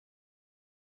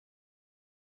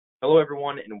Hello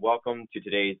everyone and welcome to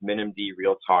today's menMD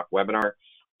Real Talk webinar,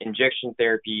 Injection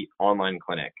Therapy Online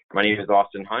Clinic. My name is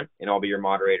Austin Hunt and I'll be your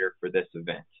moderator for this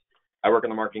event. I work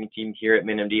on the marketing team here at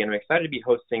menMD and I'm excited to be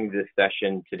hosting this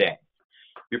session today.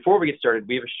 Before we get started,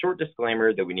 we have a short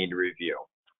disclaimer that we need to review.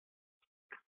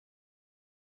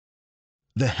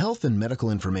 The health and medical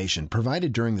information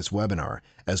provided during this webinar,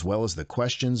 as well as the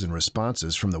questions and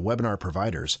responses from the webinar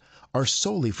providers, are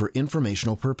solely for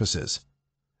informational purposes.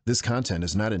 This content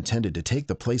is not intended to take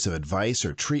the place of advice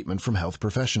or treatment from health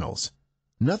professionals.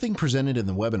 Nothing presented in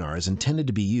the webinar is intended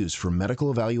to be used for medical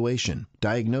evaluation,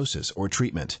 diagnosis, or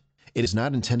treatment. It is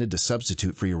not intended to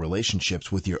substitute for your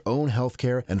relationships with your own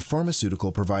healthcare and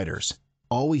pharmaceutical providers.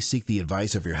 Always seek the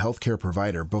advice of your healthcare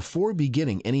provider before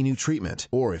beginning any new treatment,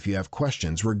 or if you have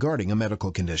questions regarding a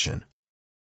medical condition.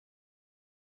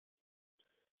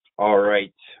 All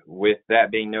right, with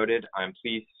that being noted, I'm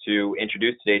pleased to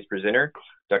introduce today's presenter,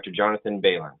 Dr. Jonathan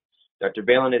Beilan. Dr.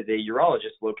 Beilan is a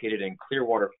urologist located in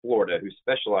Clearwater, Florida, who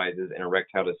specializes in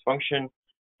erectile dysfunction,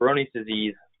 Peyronie's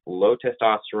disease, low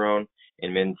testosterone,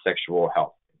 and men's sexual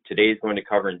health. Today is going to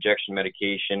cover injection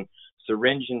medication,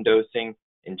 syringe and dosing,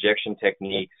 injection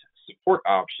techniques, support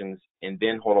options, and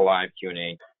then hold a live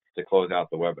Q&A to close out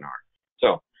the webinar.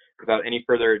 So, without any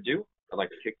further ado, I'd like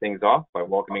to kick things off by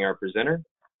welcoming our presenter,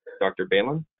 Dr.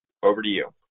 Beilan. Over to you.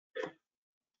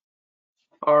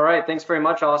 All right, thanks very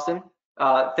much, Austin.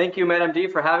 Thank you,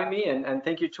 menMD, for having me, and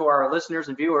thank you to our listeners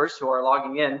and viewers who are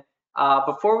logging in.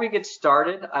 Before we get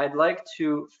started, I'd like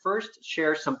to first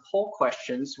share some poll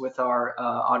questions with our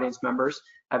audience members.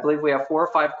 I believe we have 4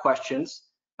 or 5 questions.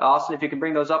 Austin, if you can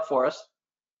bring those up for us.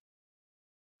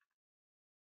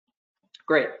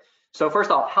 Great. So first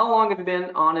off, how long have you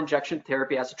been on injection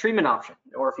therapy as a treatment option?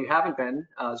 Or if you haven't been,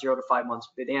 0 to 5 months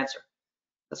would be the answer.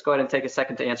 Let's go ahead and take a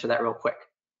second to answer that real quick.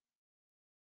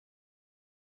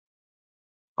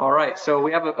 All right, so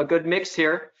we have a good mix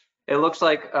here. It looks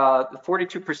like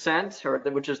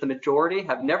 42%, which is the majority,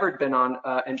 have never been on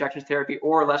injection therapy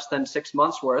or less than 6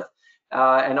 months worth,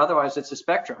 and otherwise it's a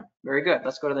spectrum. Very good.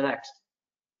 Let's go to the next.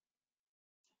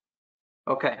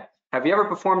 Okay. Have you ever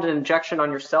performed an injection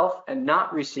on yourself and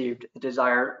not received the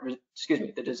desired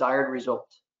result?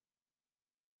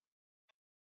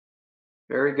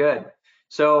 Very good.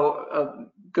 So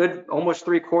good, almost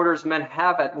 3/4 men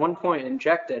have at one point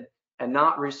injected and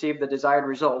not received the desired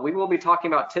result. We will be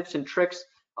talking about tips and tricks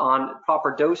on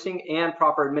proper dosing and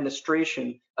proper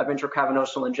administration of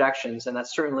intracavernosal injections, and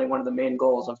that's certainly one of the main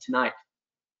goals of tonight.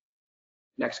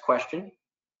 Next question.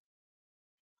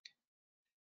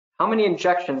 How many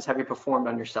injections have you performed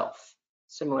on yourself?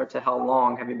 Similar to how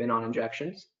long have you been on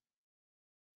injections?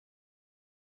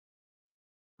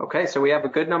 Okay, so we have a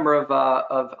good number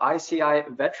of ICI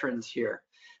veterans here.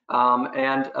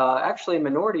 Actually, a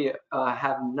minority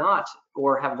have not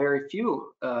or have very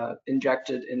few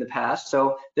injected in the past.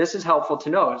 So this is helpful to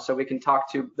know. So we can talk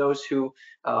to those who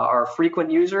are frequent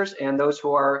users and those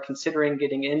who are considering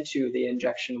getting into the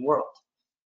injection world.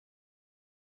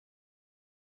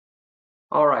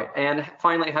 All right, and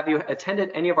finally, have you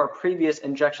attended any of our previous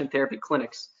injection therapy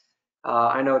clinics?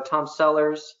 I know Tom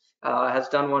Sellers has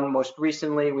done one most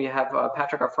recently. We have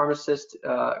Patrick, our pharmacist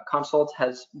consult,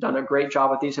 has done a great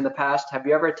job with these in the past. Have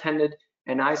you ever attended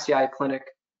an ICI clinic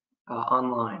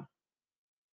online?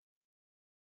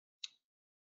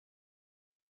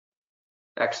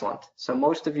 Excellent. So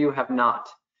most of you have not.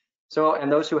 So,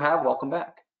 and those who have, welcome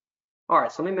back. All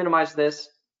right, so let me minimize this,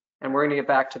 and we're going to get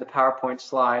back to the PowerPoint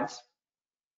slides.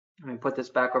 Let me put this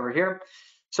back over here.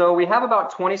 So we have about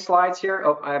 20 slides here.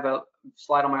 Oh, I have a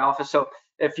slide on my office. So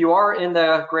if you are in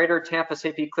the greater Tampa,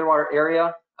 St. Pete, Clearwater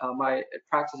area, my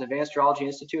practice Advanced Urology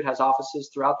Institute has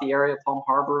offices throughout the area, Palm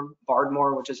Harbor,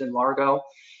 Bardmore, which is in Largo,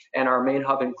 and our main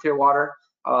hub in Clearwater.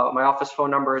 My office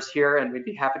phone number is here, and we'd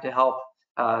be happy to help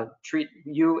treat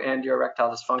you and your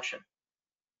erectile dysfunction.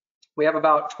 We have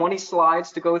about 20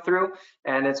 slides to go through,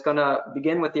 and it's going to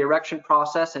begin with the erection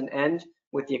process and end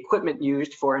with the equipment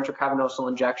used for intracavernosal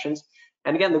injections.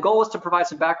 And again, the goal is to provide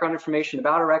some background information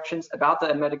about erections, about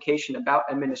the medication, about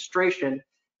administration.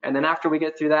 And then after we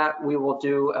get through that, we will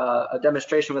do a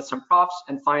demonstration with some props,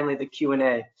 and finally the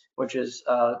Q&A, which is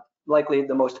likely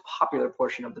the most popular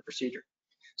portion of the procedure.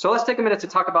 So let's take a minute to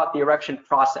talk about the erection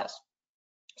process.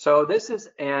 So this is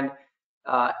an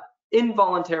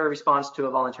involuntary response to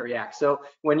a voluntary act. So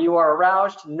when you are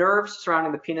aroused, nerves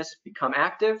surrounding the penis become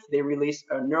active. They release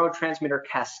a neurotransmitter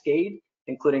cascade,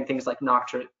 including things like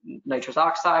nitrous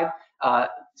oxide,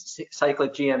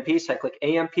 cyclic GMP, cyclic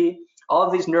AMP. All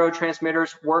of these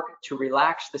neurotransmitters work to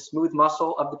relax the smooth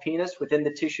muscle of the penis within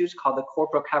the tissues called the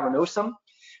corpora cavernosum.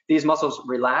 these muscles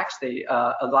relax. They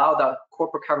allow the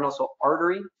corpus cavernosal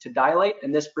artery to dilate,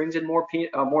 and this brings in more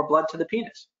blood to the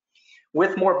penis.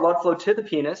 With more blood flow to the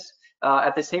penis,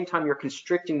 at the same time, you're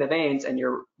constricting the veins and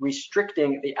you're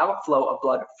restricting the outflow of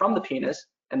blood from the penis,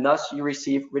 and thus you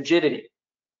receive rigidity.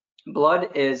 Blood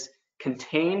is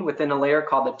contained within a layer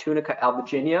called the tunica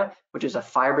albuginea, which is a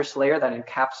fibrous layer that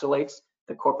encapsulates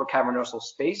the corpus cavernosal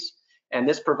space, and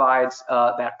this provides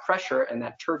that pressure and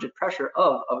that turgid pressure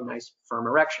of a nice firm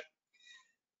erection.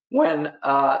 When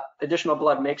additional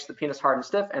blood makes the penis hard and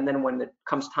stiff, and then when it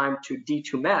comes time to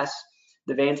detumesce,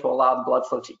 the veins will allow the blood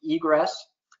flow to egress,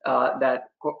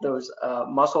 those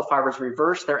muscle fibers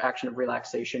reverse their action of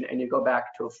relaxation, and you go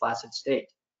back to a flaccid state.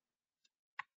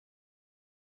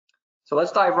 So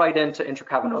let's dive right into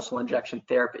intracavernosal injection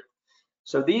therapy.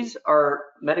 So these are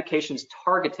medications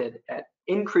targeted at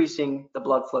increasing the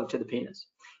blood flow to the penis.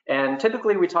 And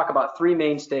typically we talk about three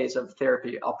mainstays of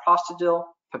therapy: alprostadil,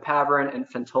 papaverine, and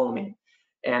phentolamine.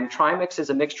 And Trimix is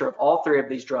a mixture of all three of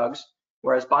these drugs,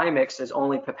 whereas Bimix is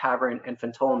only papaverine and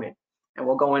phentolamine. And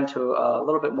we'll go into a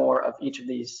little bit more of each of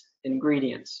these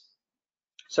ingredients.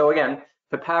 So again,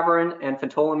 papaverine and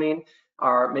phentolamine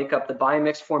make up the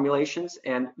Bimix formulations,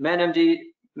 and menMD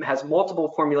has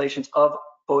multiple formulations of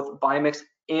both Bimix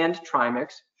and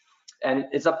Trimix, and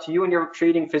it's up to you and your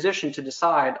treating physician to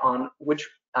decide on which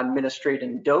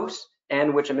administrating dose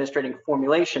and which administrating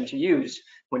formulation to use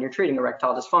when you're treating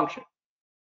erectile dysfunction.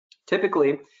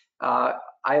 Typically,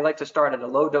 I like to start at a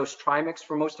low dose Trimix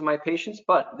for most of my patients,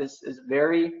 but this is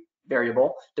very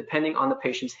variable depending on the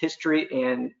patient's history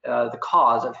and the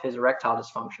cause of his erectile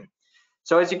dysfunction.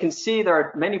 So as you can see, there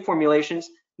are many formulations.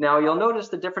 Now you'll notice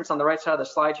the difference on the right side of the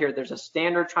slide here. There's a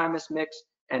standard Trimix mix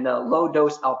and a low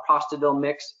dose alprostadil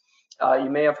mix.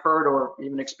 You may have heard or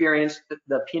even experienced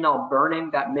the penile burning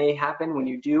that may happen when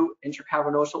you do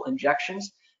intracavernosal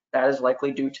injections. That is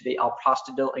likely due to the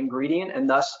alprostadil ingredient, and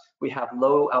thus we have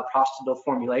low alprostadil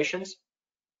formulations.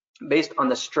 Based on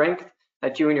the strength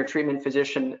that you and your treatment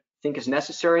physician think is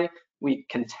necessary, we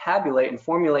can tabulate and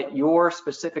formulate your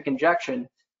specific injection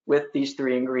with these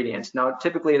three ingredients. Now,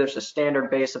 typically there's a standard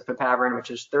base of papaverine,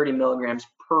 which is 30 milligrams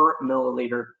per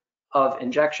milliliter of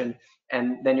injection,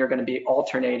 and then you're going to be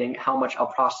alternating how much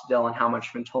alprostadil and how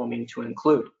much phentolamine to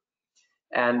include.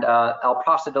 And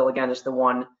alprostadil, again, is the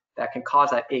one that can cause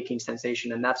that aching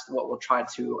sensation, and that's what we'll try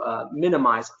to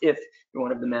minimize if you're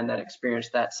one of the men that experience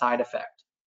that side effect.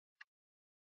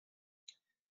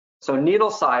 So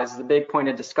needle size is a big point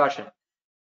of discussion.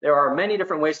 There are many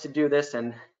different ways to do this,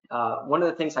 and one of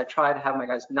the things I try to have my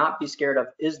guys not be scared of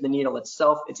is the needle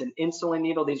itself. It's an insulin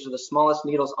needle. These are the smallest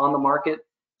needles on the market,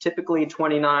 typically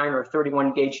 29 or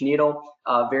 31 gauge needle,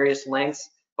 various lengths.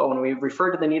 But when we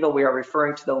refer to the needle, we are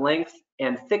referring to the length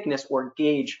and thickness or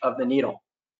gauge of the needle.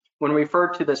 When we refer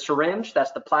to the syringe,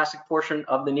 that's the plastic portion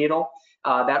of the needle.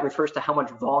 That refers to how much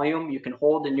volume you can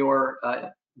hold in your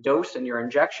dose and your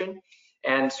injection.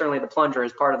 And certainly the plunger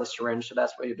is part of the syringe, so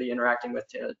that's what you'll be interacting with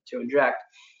to inject.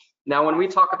 Now, when we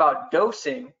talk about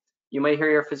dosing, you may hear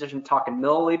your physician talk in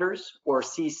milliliters or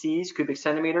cc's, cubic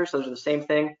centimeters. Those are the same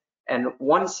thing. And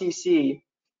 1 cc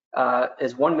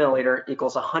is 1 milliliter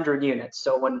equals 100 units.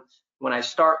 So when I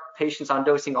start patients on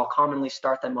dosing, I'll commonly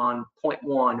start them on 0.1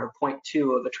 or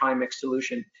 0.2 of a Trimix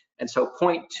solution. And so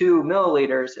 0.2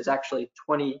 milliliters is actually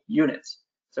 20 units.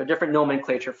 So different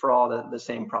nomenclature for all the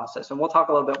same process. And we'll talk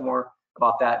a little bit more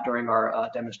about that during our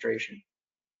demonstration.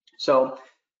 So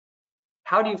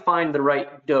how do you find the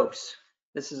right dose?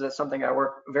 This is something I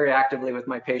work very actively with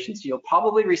my patients. You'll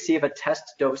probably receive a test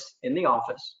dose in the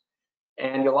office,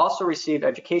 and you'll also receive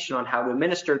education on how to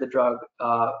administer the drug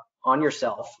on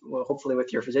yourself, well, hopefully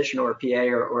with your physician or a PA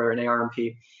or an ARMP.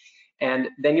 And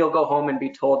then you'll go home and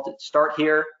be told to start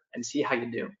here and see how you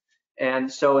do.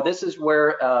 And so this is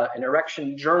where an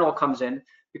erection journal comes in,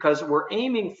 because we're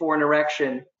aiming for an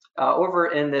erection over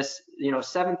in this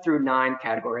 7 through 9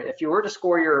 category. If you were to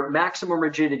score your maximum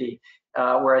rigidity,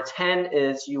 where a 10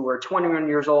 is you were 21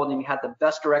 years old and you had the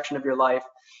best erection of your life,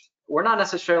 we're not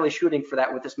necessarily shooting for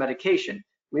that with this medication.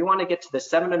 We want to get to the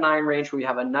 7 to 9 range where you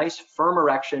have a nice firm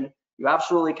erection. You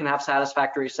absolutely can have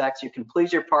satisfactory sex. You can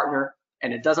please your partner,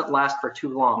 and it doesn't last for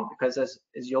too long, because as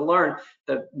you'll learn,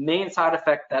 the main side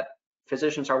effect that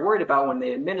physicians are worried about when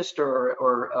they administer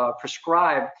or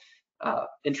prescribe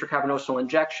intracavernosal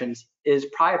injections is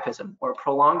priapism, or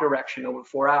prolonged erection over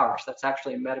 4 hours. That's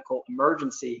actually a medical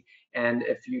emergency. And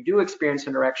if you do experience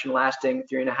an erection lasting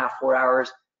 3.5, 4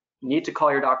 hours, you need to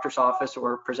call your doctor's office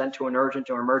or present to an urgent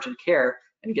or emergent care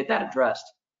and get that addressed.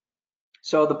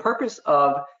 So the purpose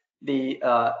of the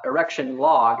erection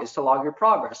log is to log your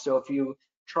progress. So if you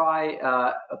try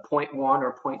a 0.1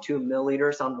 or 0.2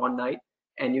 milliliters on one night,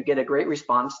 and you get a great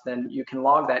response, then you can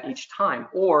log that each time.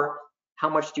 Or how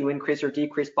much do you increase or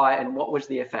decrease by, and what was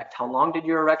the effect? How long did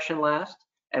your erection last?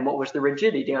 And what was the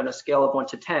rigidity on a scale of 1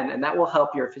 to 10? And that will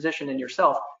help your physician and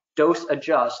yourself dose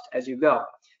adjust as you go.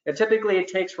 And typically it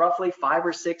takes roughly 5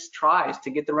 or 6 tries to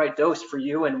get the right dose for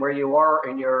you and where you are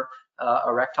in your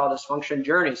erectile dysfunction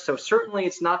journey. So certainly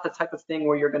it's not the type of thing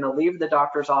where you're going to leave the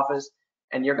doctor's office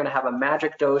and you're going to have a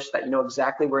magic dose that you know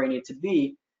exactly where you need to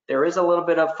be. There is a little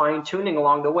bit of fine tuning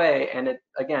along the way, and it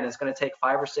again, it's going to take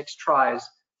 5 or 6 tries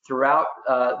throughout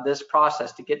this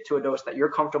process to get to a dose that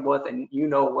you're comfortable with and you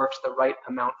know works the right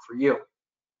amount for you.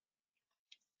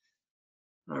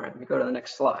 All right, let me go to the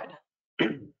next slide.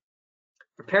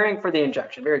 Preparing for the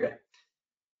injection, very good.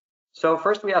 So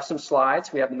first we have some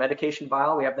slides. We have the medication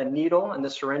vial, we have the needle and the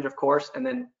syringe, of course, and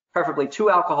then preferably 2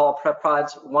 alcohol prep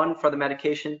pods, 1 for the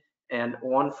medication and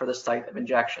 1 for the site of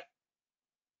injection.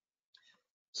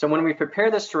 So when we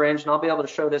prepare the syringe, and I'll be able to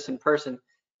show this in person,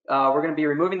 we're going to be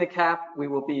removing the cap. We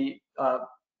will be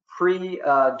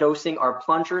pre-dosing our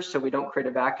plungers so we don't create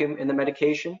a vacuum in the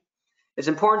medication. It's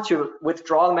important to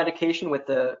withdraw the medication with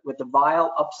the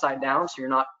vial upside down so you're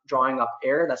not drawing up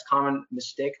air. That's a common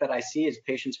mistake that I see is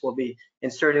patients will be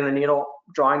inserting the needle,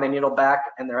 drawing the needle back,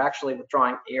 and they're actually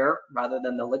withdrawing air rather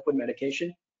than the liquid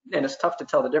medication. And it's tough to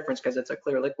tell the difference because it's a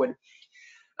clear liquid.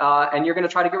 And you're going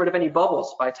to try to get rid of any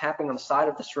bubbles by tapping on the side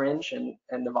of the syringe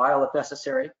and the vial if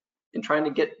necessary, and trying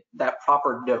to get that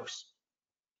proper dose.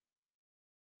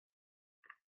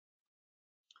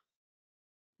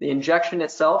 The injection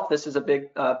itself, this is a big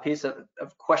piece of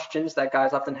questions that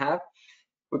guys often have.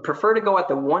 We prefer to go at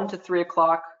the 1 to 3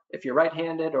 o'clock if you're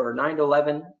right-handed, or 9 to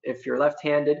 11 if you're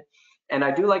left-handed. And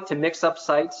I do like to mix up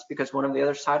sites because one of the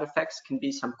other side effects can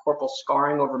be some corporal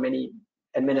scarring over many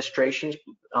administrations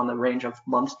on the range of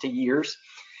months to years.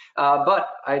 But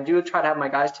I do try to have my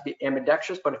guys to be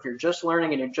ambidextrous, but if you're just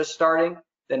learning and you're just starting,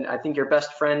 then I think your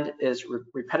best friend is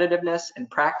repetitiveness and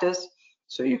practice.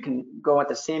 So you can go at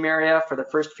the same area for the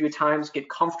first few times, get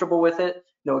comfortable with it,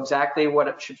 know exactly what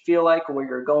it should feel like, where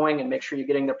you're going, and make sure you're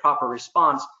getting the proper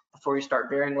response before you start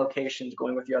varying locations,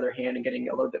 going with the other hand and getting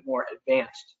a little bit more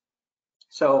advanced.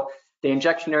 So the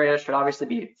injection area should obviously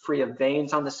be free of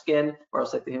veins on the skin, or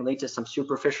else it can lead to some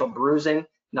superficial bruising.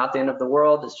 Not the end of the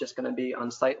world, it's just going to be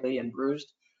unsightly and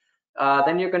bruised.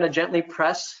 Then you're going to gently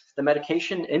press the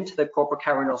medication into the corporal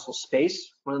cavernosal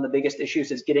space. One of the biggest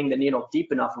issues is getting the needle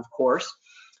deep enough, of course.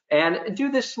 And do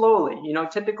this slowly. You know,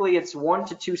 typically it's 1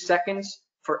 to 2 seconds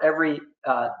for every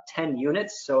 10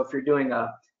 units. So if you're doing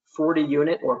a 40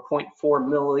 unit or 0.4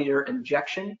 milliliter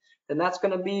injection, then that's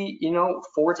going to be, you know,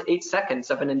 4 to 8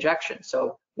 seconds of an injection.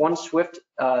 So one swift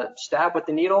stab with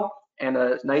the needle and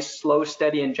a nice slow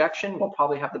steady injection will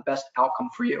probably have the best outcome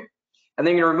for you. And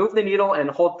then you're going to remove the needle and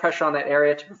hold pressure on that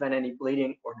area to prevent any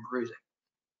bleeding or bruising.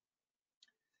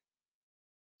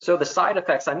 So the side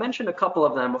effects, I mentioned a couple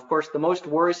of them. Of course, the most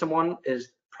worrisome one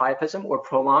is priapism or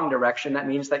prolonged erection. That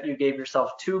means that you gave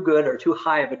yourself too good or too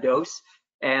high of a dose,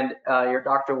 and your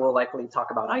doctor will likely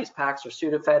talk about ice packs or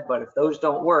Sudafed, but if those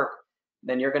don't work,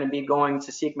 then you're going to be going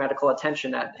to seek medical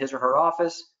attention at his or her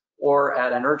office or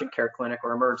at an urgent care clinic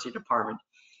or emergency department.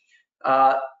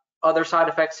 Other side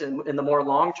effects in the more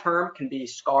long term can be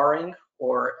scarring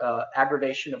or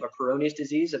aggravation of a Peyronie's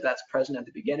disease if that's present at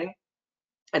the beginning.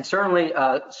 And certainly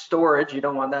storage, you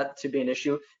don't want that to be an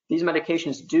issue. These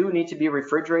medications do need to be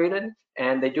refrigerated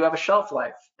and they do have a shelf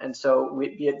life. And so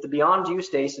the beyond use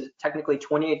days is technically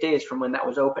 28 days from when that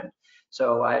was opened.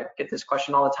 So I get this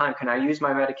question all the time, can I use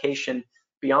my medication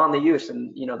beyond the use?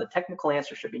 And you know, the technical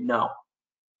answer should be no.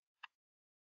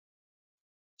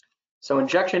 So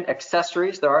injection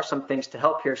accessories, there are some things to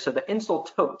help here. So the Insel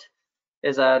tote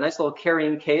is a nice little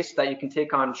carrying case that you can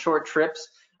take on short trips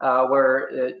where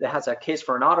it has a case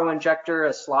for an auto injector,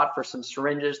 a slot for some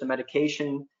syringes, the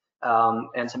medication,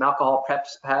 and some alcohol prep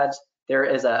pads. There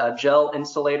is a gel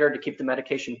insulator to keep the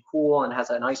medication cool and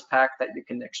has an ice pack that you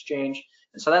can exchange.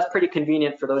 And so that's pretty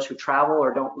convenient for those who travel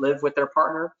or don't live with their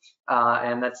partner.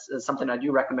 And that's something I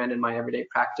do recommend in my everyday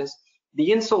practice. The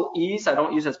Insel Ease, I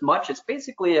don't use as much. It's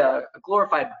basically a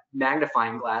glorified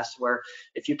magnifying glass where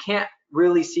if you can't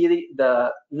really see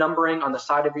the numbering on the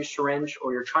side of your syringe,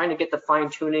 or you're trying to get the fine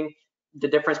tuning, the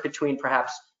difference between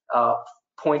perhaps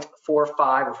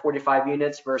 0.45 or 45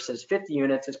 units versus 50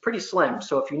 units is pretty slim.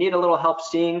 So if you need a little help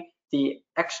seeing the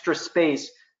extra space,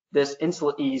 this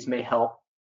Insel Ease may help.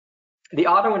 The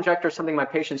auto injector is something my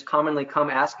patients commonly come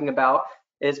asking about.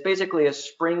 It's basically a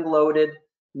spring-loaded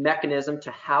mechanism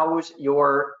to house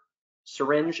your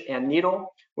syringe and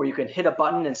needle, where you can hit a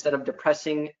button instead of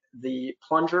depressing the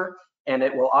plunger, and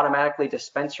it will automatically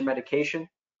dispense your medication.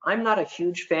 I'm not a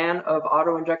huge fan of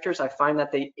auto injectors. I find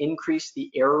that they increase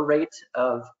the error rate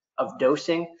of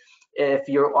dosing. If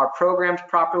you are programmed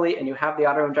properly and you have the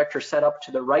auto injector set up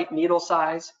to the right needle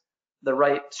size, the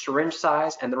right syringe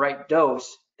size, and the right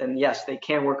dose, then yes, they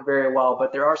can work very well,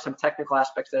 but there are some technical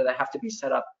aspects there that have to be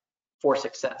set up for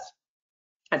success.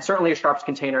 And certainly a sharps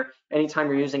container, anytime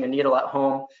you're using a needle at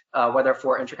home, whether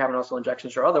for intracavernosal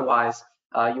injections or otherwise,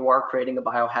 you are creating a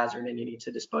biohazard and you need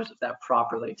to dispose of that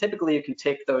properly. Typically, you can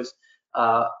take those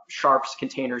sharps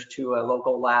containers to a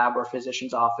local lab or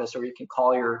physician's office, or you can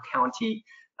call your county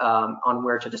on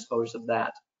where to dispose of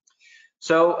that.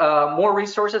 So more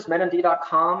resources,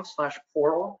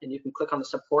 menMD.com/portal, and you can click on the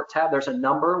support tab. There's a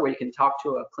number where you can talk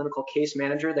to a clinical case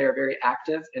manager. They are very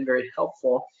active and very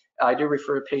helpful. I do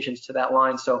refer patients to that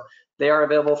line, so they are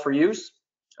available for use.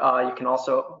 You can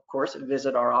also, of course,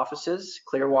 visit our offices,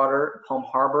 Clearwater, Palm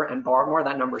Harbor, and Baltimore.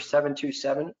 That number is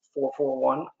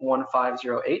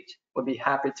 727-441-1508. We'll be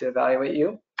happy to evaluate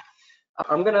you.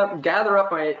 I'm going to gather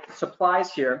up my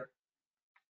supplies here.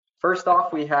 First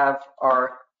off, we have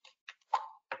our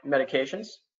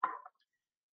medications.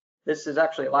 This is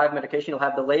actually a live medication. You'll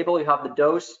have the label, you have the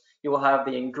dose, you will have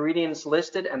the ingredients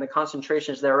listed and the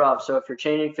concentrations thereof. So if you're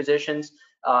changing physicians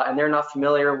and they're not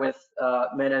familiar with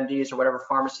menMDs or whatever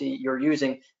pharmacy you're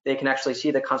using, they can actually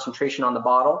see the concentration on the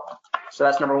bottle. So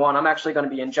that's number one. I'm actually going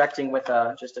to be injecting with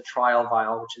just a trial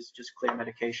vial, which is just clear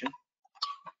medication.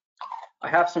 I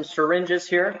have some syringes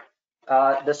here.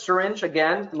 The syringe,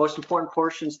 again, the most important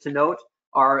portions to note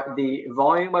are the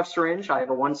volume of syringe. I have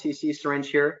a 1 cc syringe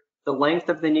here. The length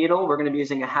of the needle, we're going to be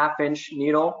using a 1/2 inch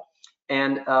needle,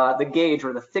 and the gauge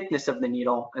or the thickness of the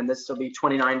needle, and this will be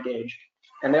 29 gauge.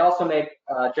 And they also make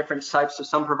different types. So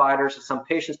some providers and some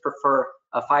patients prefer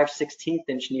a 5/16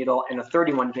 inch needle and a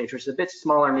 31 gauge, which is a bit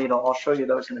smaller needle. I'll show you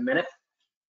those in a minute.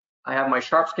 I have my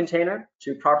sharps container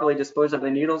to properly dispose of the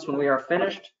needles when we are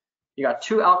finished. You got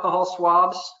 2 alcohol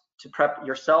swabs to prep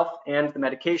yourself and the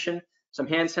medication, some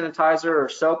hand sanitizer or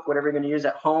soap, whatever you're going to use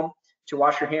at home to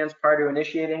wash your hands prior to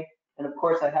initiating. And of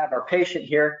course, I have our patient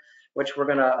here, which we're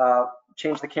going to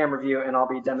change the camera view and I'll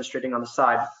be demonstrating on the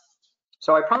side.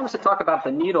 So I promised to talk about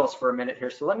the needles for a minute here.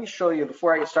 So let me show you,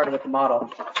 before I get started with the model,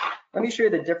 let me show you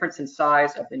the difference in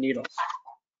size of the needles.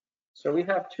 So we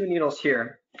have 2 needles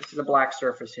here. This is a black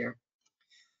surface here.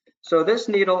 So this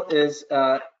needle is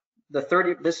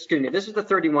this is the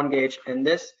 31 gauge and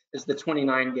this is the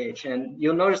 29 gauge. And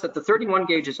you'll notice that the 31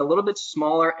 gauge is a little bit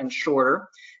smaller and shorter,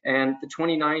 and the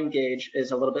 29 gauge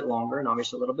is a little bit longer and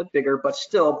obviously a little bit bigger, but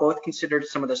still both considered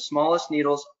some of the smallest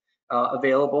needles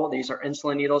available. These are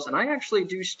insulin needles, and I actually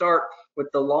do start with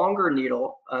the longer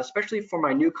needle, especially for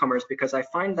my newcomers, because I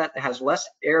find that it has less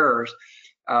errors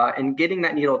in getting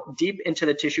that needle deep into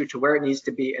the tissue to where it needs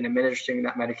to be and administering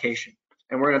that medication.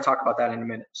 And we're going to talk about that in a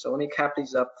minute. So let me cap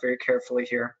these up very carefully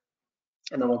here,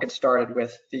 and then we'll get started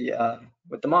with the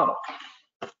model.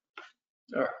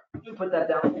 All right, put that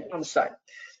down on the side.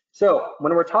 So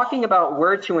when we're talking about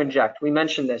where to inject, we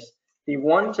mentioned this. The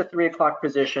 1 to 3 o'clock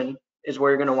position is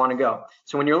where you're going to want to go.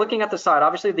 So when you're looking at the side,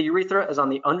 obviously the urethra is on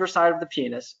the underside of the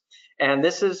penis, and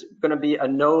this is going to be a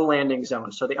no landing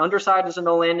zone. So the underside is a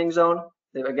no landing zone.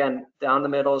 Again, down the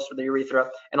middle is for the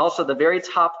urethra, and also the very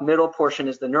top middle portion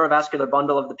is the neurovascular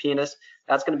bundle of the penis.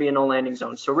 That's going to be a no landing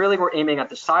zone. So really we're aiming at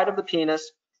the side of the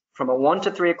penis from a 1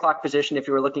 to 3 o'clock position if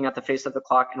you were looking at the face of the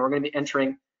clock, and we're going to be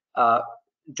entering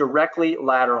directly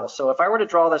lateral. So if I were to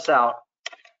draw this out,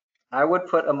 I would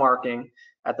put a marking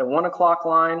at the 1 o'clock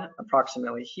line,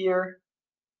 approximately here,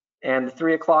 and the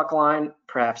 3 o'clock line,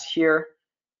 perhaps here,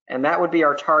 and that would be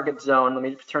our target zone. Let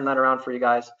me turn that around for you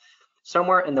guys.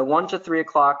 Somewhere in the 1 to 3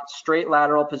 o'clock straight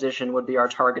lateral position would be our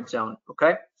target zone,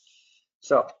 okay?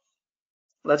 So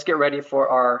let's get ready for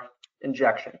our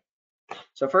injection.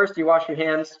 So first you wash your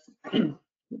hands. You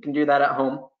can do that at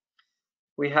home.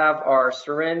 We have our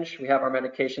syringe, we have our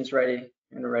medications ready,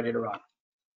 and we're ready to rock.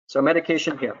 So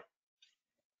medication here.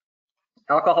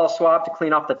 Alcohol swab to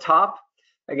clean off the top.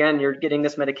 Again, you're getting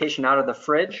this medication out of the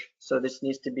fridge, so this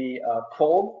needs to be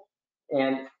cold,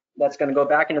 and that's going to go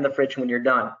back into the fridge when you're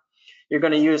done. You're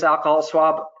going to use alcohol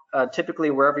swab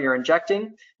typically wherever you're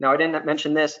injecting. Now, I didn't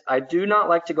mention this. I do not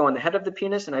like to go in the head of the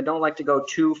penis, and I don't like to go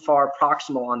too far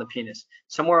proximal on the penis.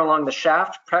 Somewhere along the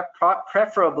shaft,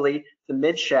 preferably the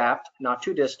mid shaft, not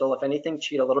too distal. If anything,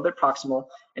 cheat a little bit proximal,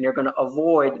 and you're going to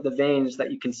avoid the veins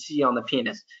that you can see on the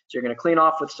penis. So you're going to clean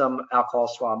off with some alcohol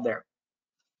swab there.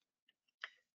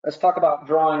 Let's talk about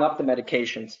drawing up the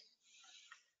medications.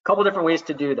 A couple different ways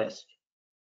to do this.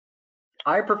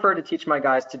 I prefer to teach my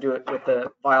guys to do it with the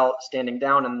vial standing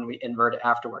down, and then we invert it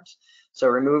afterwards. So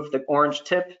remove the orange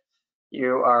tip,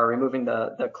 You are removing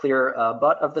the clear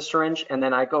butt of the syringe, and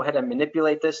then I go ahead and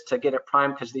manipulate this to get it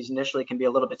primed because these initially can be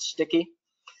a little bit sticky.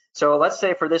 So let's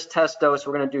say for this test dose,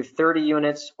 we're going to do 30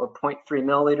 units or 0.3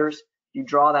 milliliters. You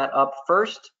draw that up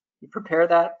first, you prepare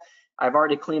that. I've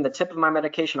already cleaned the tip of my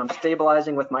medication. I'm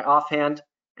stabilizing with my offhand,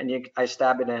 and I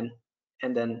stab it in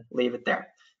and then leave it there.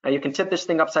 Now you can tip this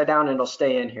thing upside down and it'll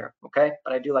stay in here, okay?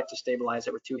 But I do like to stabilize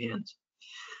it with 2 hands.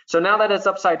 So now that it's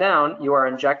upside down, you are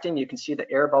injecting. You can see the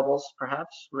air bubbles,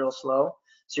 perhaps, real slow.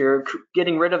 So you're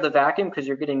getting rid of the vacuum because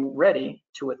you're getting ready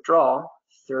to withdraw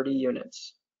 30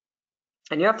 units.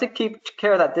 And you have to keep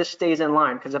care that this stays in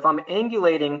line, because if I'm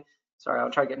angulating, sorry,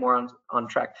 I'll try to get more on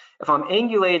track. If I'm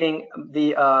angulating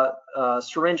the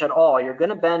syringe at all, you're going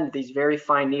to bend these very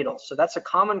fine needles. So that's a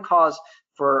common cause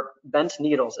for bent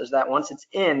needles, is that once it's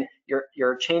in,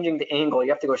 you're changing the angle.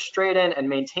 You have to go straight in and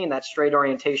maintain that straight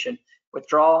orientation.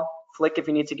 Withdraw, flick if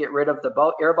you need to get rid of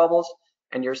the air bubbles,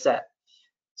 and you're set.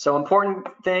 So important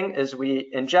thing is we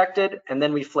injected and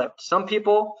then we flipped. Some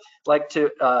people like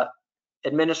to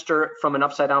administer from an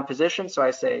upside down position. So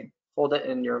I say, hold it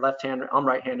in your left hand. I'm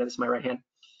right-handed, this is my right hand.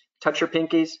 Touch your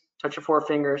pinkies, touch your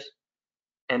forefingers,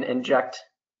 and inject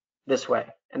this way.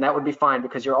 And that would be fine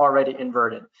because you're already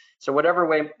inverted. So whatever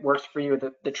way works for you,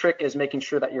 the trick is making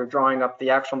sure that you're drawing up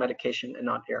the actual medication and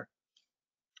not air.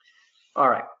 All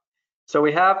right. So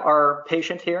we have our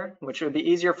patient here, which would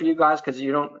be easier for you guys because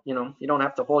you don't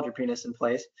have to hold your penis in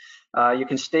place. You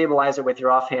can stabilize it with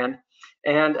your offhand.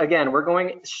 And again, we're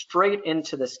going straight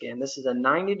into the skin. This is a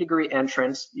 90-degree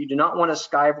entrance. You do not want to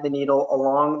skive the needle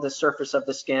along the surface of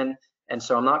the skin. And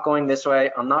so I'm not going this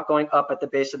way. I'm not going up at the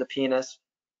base of the penis.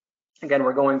 Again,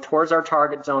 we're going towards our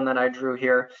target zone that I drew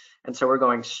here. And so we're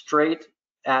going straight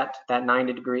at that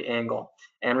 90-degree angle.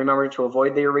 And remember to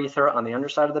avoid the urethra on the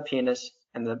underside of the penis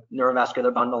and the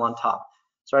neurovascular bundle on top.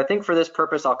 So I think for this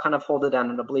purpose, I'll kind of hold it at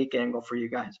an oblique angle for you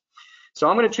guys. So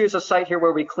I'm going to choose a site here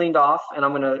where we cleaned off, and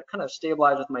I'm going to kind of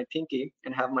stabilize with my pinky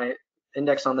and have my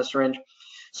index on the syringe.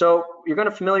 So you're going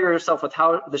to familiarize yourself with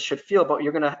how this should feel, but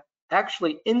you're going to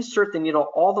actually insert the needle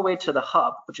all the way to the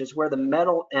hub, which is where the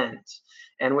metal ends.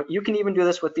 And you can even do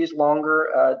this with these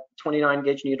longer 29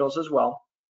 gauge needles as well.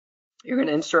 You're going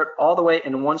to insert all the way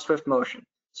in one swift motion.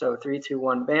 So 3, 2,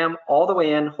 1, bam, all the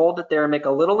way in, hold it there, make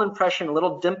a little impression, a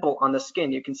little dimple on the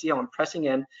skin. You can see how I'm pressing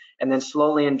in, and then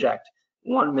slowly inject.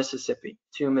 1 Mississippi,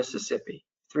 2 Mississippi,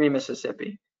 3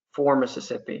 Mississippi, 4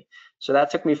 Mississippi. So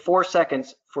that took me 4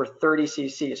 seconds for 30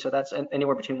 cc. So that's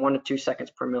anywhere between 1 to 2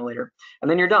 seconds per milliliter. And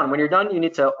then you're done. When you're done, you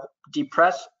need to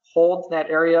depress, hold that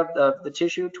area of the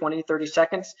tissue 20, 30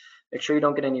 seconds. Make sure you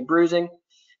don't get any bruising.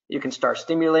 You can start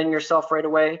stimulating yourself right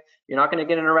away. You're not going to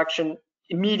get an erection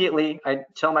immediately. I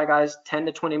tell my guys 10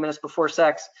 to 20 minutes before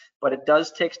sex, but it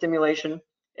does take stimulation.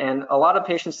 And a lot of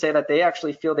patients say that they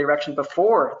actually feel the erection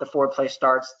before the foreplay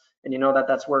starts, and you know that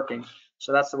that's working.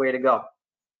 So that's the way to go.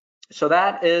 So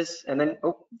that is, and then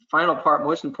final part,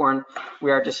 most important,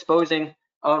 we are disposing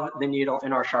of the needle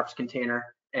in our sharps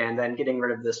container and then getting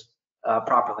rid of this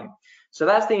properly. So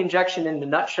that's the injection in the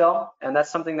nutshell, and that's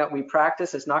something that we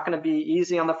practice. It's not going to be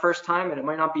easy on the first time, and it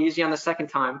might not be easy on the second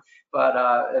time, but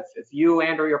if you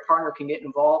and or your partner can get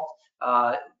involved,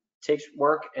 it takes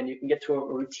work, and you can get to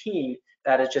a routine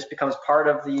that it just becomes part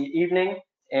of the evening,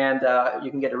 and you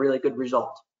can get a really good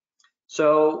result.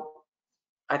 So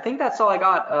I think that's all I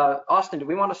got. Austin, do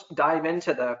we want to dive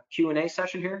into the Q&A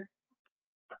session here?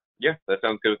 Yeah, that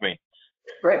sounds good with me.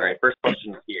 Great. All right, first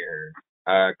question here.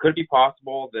 Could it be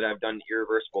possible that I've done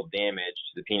irreversible damage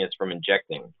to the penis from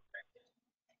injecting?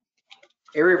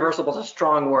 Irreversible is a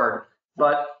strong word,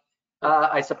 but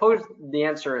I suppose the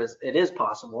answer is it is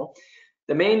possible.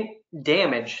 The main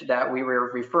damage that we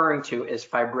were referring to is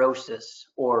fibrosis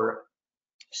or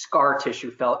scar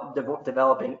tissue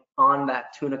developing on that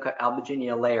tunica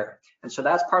albuginea layer. And so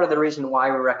that's part of the reason why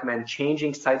we recommend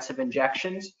changing sites of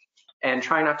injections and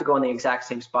trying not to go in the exact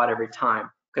same spot every time.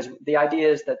 Because the idea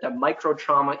is that the micro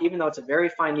trauma, even though it's a very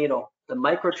fine needle, the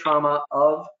micro trauma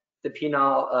of the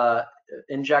penile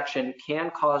injection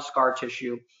can cause scar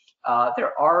tissue.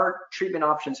 There are treatment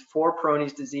options for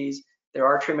Peyronie's disease. There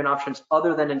are treatment options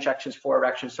other than injections for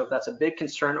erection. So if that's a big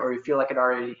concern or you feel like it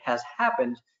already has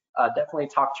happened, definitely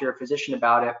talk to your physician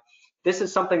about it. This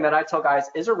is something that I tell guys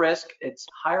is a risk. It's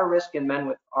higher risk in men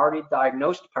with already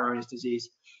diagnosed Peyronie's disease,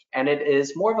 and it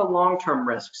is more of a long-term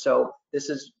risk. So this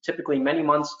is typically many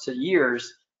months to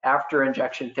years after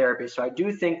injection therapy. So I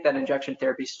do think that injection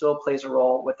therapy still plays a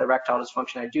role with erectile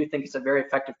dysfunction. I do think it's a very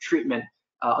effective treatment,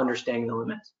 understanding the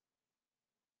limits.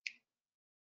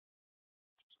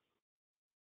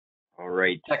 All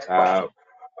right. Next question.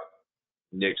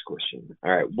 Next question.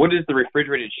 All right. What is the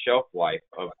refrigerated shelf life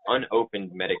of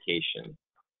unopened medication?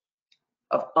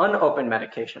 Of unopened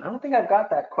medication. I don't think I've got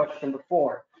that question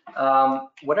before.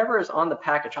 Whatever is on the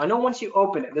package. I know once you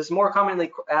open it, this is more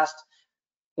commonly asked,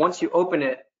 once you open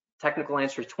it, technical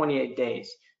answer is 28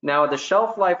 days. Now, the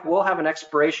shelf life will have an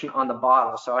expiration on the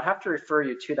bottle, so I'd have to refer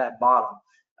you to that bottle.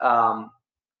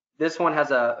 This one has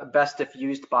a best if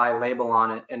used by label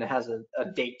on it, and it has a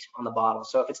date on the bottle.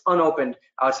 So if it's unopened,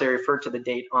 I would say refer to the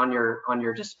date on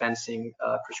your dispensing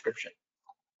prescription.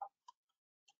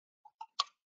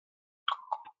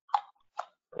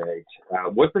 Right.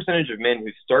 What percentage of men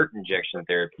who start injection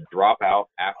therapy drop out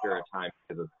after a time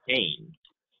because of pain?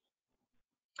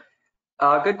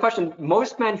 Good question.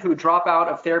 Most men who drop out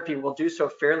of therapy will do so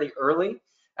fairly early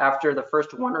after the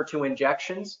first 1 or 2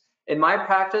 injections. In my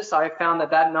practice, I found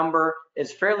that number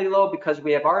is fairly low because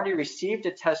we have already received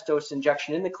a test dose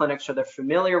injection in the clinic, so they're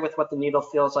familiar with what the needle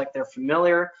feels like. They're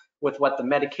familiar with what the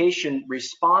medication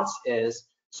response is.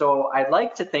 So I'd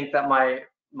like to think that my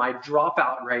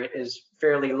dropout rate is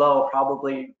fairly low,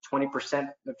 probably 20%,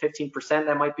 15%.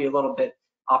 That might be a little bit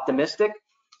optimistic.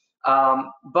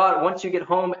 But once you get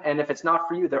home, and if it's not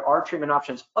for you, there are treatment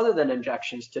options other than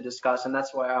injections to discuss. And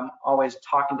that's why I'm always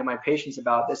talking to my patients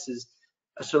about this is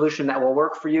a solution that will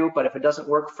work for you. But if it doesn't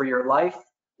work for your life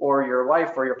or your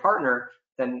wife or your partner,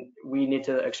 then we need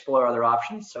to explore other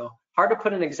options. So hard to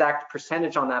put an exact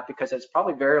percentage on that because it's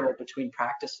probably variable between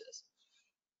practices.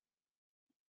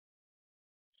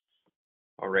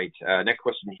 All right. Next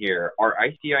question here. Are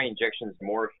ICI injections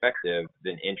more effective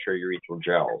than intraurethral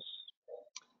gels?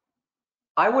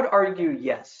 I would argue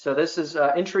yes. So this is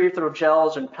intraurethral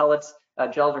gels and pellets.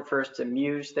 Gels refers to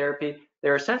Muse therapy.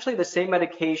 They're essentially the same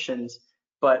medications,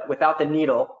 but without the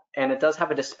needle, and it does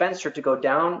have a dispenser to go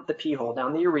down the pee hole,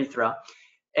 down the urethra.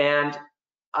 And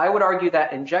I would argue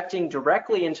that injecting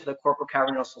directly into the corporal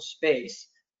cavernosal space,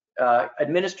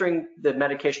 administering the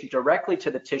medication directly to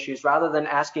the tissues rather than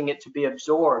asking it to be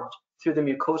absorbed through the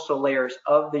mucosal layers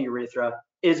of the urethra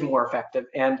is more effective.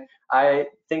 And I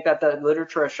think that the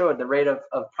literature has showed the rate of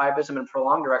priapism and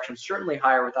prolonged erection certainly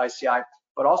higher with ICI,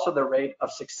 but also the rate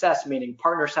of success, meaning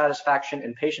partner satisfaction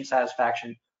and patient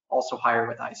satisfaction, also higher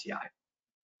with ICI.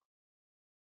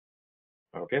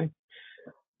 Okay.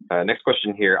 Next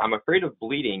question here. I'm afraid of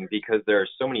bleeding because there are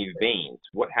so many veins.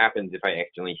 What happens if I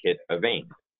accidentally hit a vein?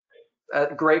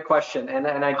 Great question. And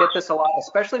I get this a lot,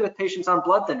 especially with patients on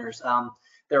blood thinners.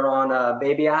 They're on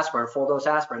baby aspirin, full dose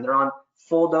aspirin. They're on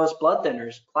full dose blood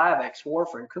thinners, Plavix,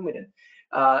 warfarin, Coumadin.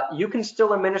 You can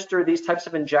still administer these types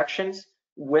of injections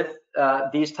with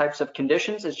these types of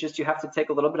conditions. It's just you have to take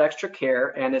a little bit extra care,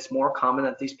 and it's more common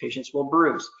that these patients will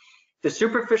bruise. The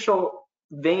superficial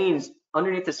veins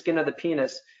underneath the skin of the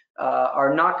penis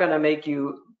are not going to make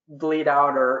you bleed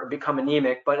out or become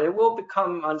anemic, but it will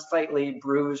become unsightly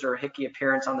bruise or hickey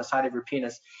appearance on the side of your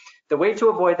penis. The way to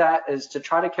avoid that is to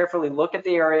try to carefully look at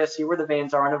the area, see where the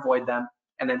veins are and avoid them,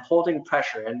 and then holding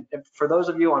pressure. And for those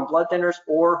of you on blood thinners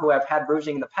or who have had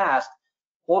bruising in the past,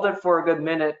 hold it for a good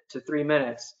minute to 3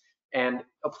 minutes and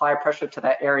apply pressure to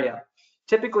that area.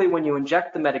 Typically, when you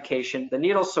inject the medication, the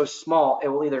needle's so small, it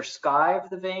will either skive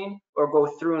the vein or go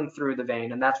through and through the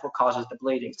vein, and that's what causes the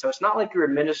bleeding. So it's not like you're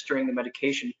administering the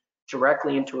medication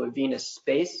directly into a venous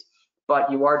space,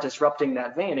 but you are disrupting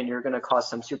that vein and you're going to cause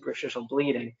some superficial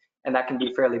bleeding, and that can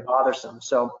be fairly bothersome.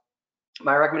 So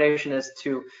my recommendation is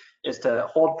to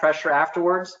hold pressure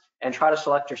afterwards and try to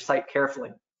select your site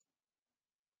carefully.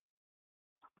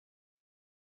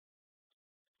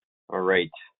 All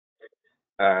right.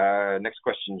 Next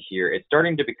question here. It's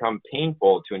starting to become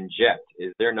painful to inject.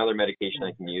 Is there another medication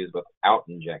I can use without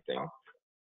injecting?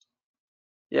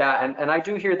 Yeah, and I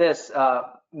do hear this.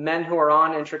 Men who are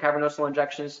on intracavernosal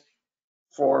injections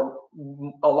for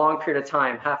a long period of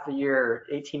time, half a year,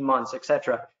 18 months,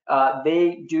 etc.,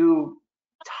 they do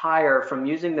tire from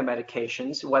using the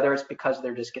medications, whether it's because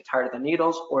they just get tired of the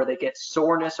needles or they get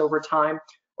soreness over time,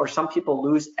 or some people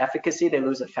lose efficacy, they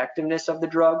lose effectiveness of the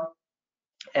drug.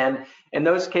 And in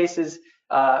those cases,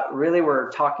 really we're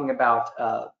talking about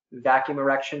vacuum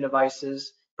erection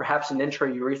devices, perhaps an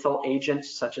intraurethral agent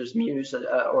such as Muse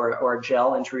or a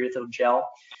gel, intraurethral gel,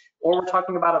 or we're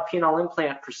talking about a penile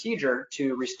implant procedure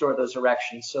to restore those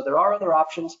erections. So there are other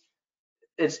options.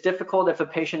 It's difficult if a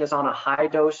patient is on a high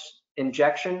dose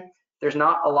injection. There's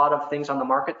not a lot of things on the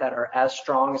market that are as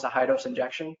strong as a high dose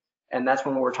injection, and that's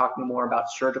when we're talking more about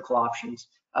surgical options.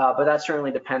 But that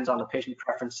certainly depends on the patient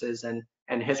preferences and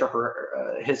his or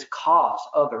her his cause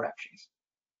of erections.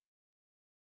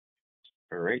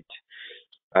 All right.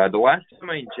 The last time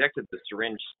I injected, the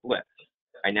syringe slipped.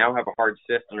 I now have a hard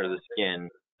cyst under the skin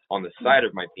on the side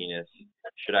of my penis,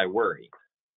 should I worry?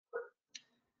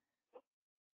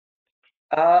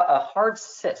 A hard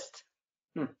cyst.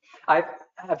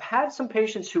 I've had some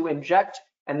patients who inject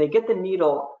and they get the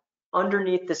needle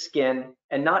underneath the skin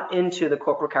and not into the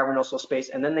corporal cavernosal space,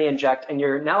 and then they inject, and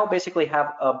you're now basically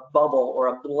have a bubble or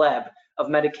a bleb of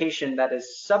medication that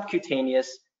is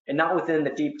subcutaneous and not within the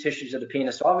deep tissues of the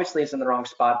penis. So obviously it's in the wrong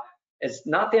spot. It's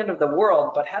not the end of the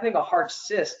world, but having a hard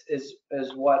cyst is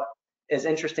what is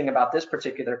interesting about this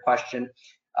particular question.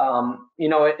 You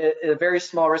know, a very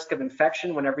small risk of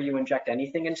infection whenever you inject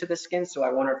anything into the skin. So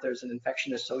I wonder if there's an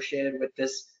infection associated with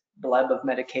this bleb of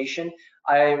medication.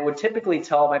 I would typically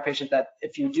tell my patient that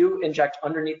if you do inject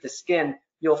underneath the skin,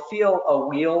 you'll feel a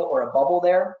wheal or a bubble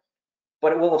there,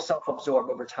 but it will self-absorb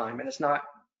over time and it's not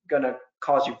going to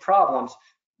cause you problems.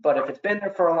 But if it's been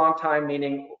there for a long time,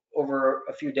 meaning over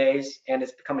a few days, and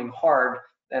it's becoming hard,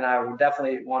 then I would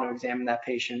definitely want to examine that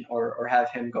patient or have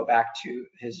him go back to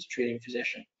his treating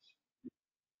physician.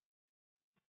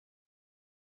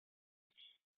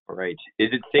 All right. Is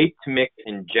it safe to mix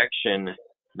injection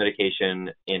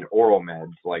medication in oral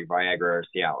meds like Viagra or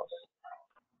Cialis?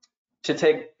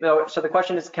 So the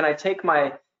question is, can I take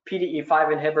my PDE5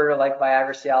 inhibitor like Viagra,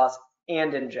 Cialis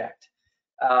and inject?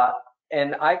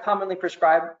 And I commonly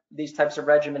prescribe these types of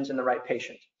regimens in the right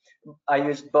patient. I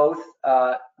use both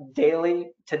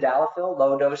daily tadalafil,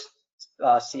 low dose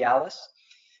Cialis,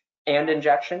 and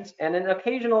injections. And in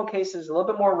occasional cases, a little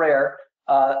bit more rare,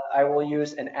 I will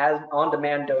use an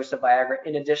on-demand dose of Viagra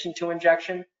in addition to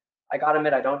injection. I gotta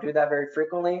admit, I don't do that very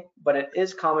frequently, but it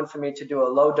is common for me to do a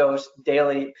low dose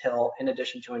daily pill in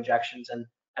addition to injections. And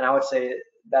I would say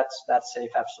that's safe,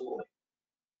 absolutely.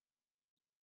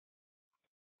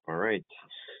 All right.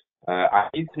 I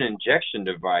used an injection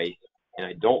device and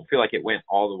I don't feel like it went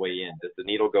all the way in. Does the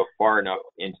needle go far enough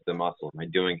into the muscle? Am I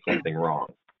doing something wrong?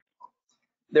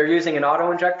 They're using an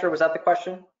auto injector, was that the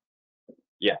question?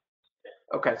 Yeah.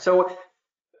 Okay, so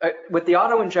with the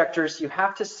auto injectors, you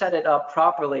have to set it up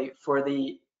properly for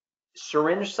the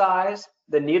syringe size,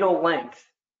 the needle length,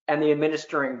 and the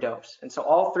administering dose. And so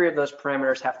all three of those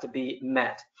parameters have to be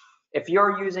met. If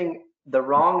you're using the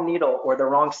wrong needle or the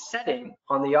wrong setting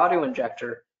on the auto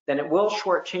injector, then it will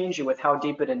shortchange you with how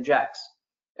deep it injects.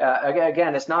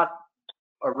 Again, it's not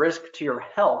a risk to your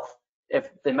health if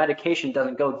the medication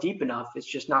doesn't go deep enough. It's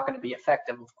just not going to be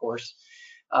effective, of course,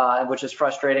 which is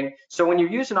frustrating. So when you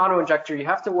use an auto injector, you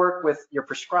have to work with your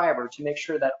prescriber to make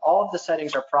sure that all of the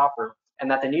settings are proper and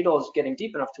that the needle is getting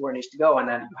deep enough to where it needs to go, and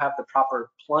that you have the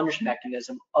proper plunge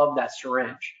mechanism of that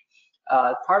syringe.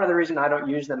 Part of the reason I don't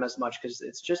use them as much, because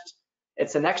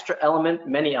it's an extra element,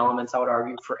 many elements I would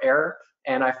argue, for error.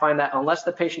 And I find that unless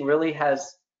the patient really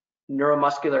has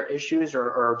neuromuscular issues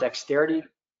or dexterity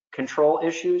control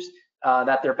issues,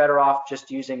 that they're better off just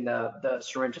using the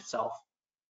syringe itself.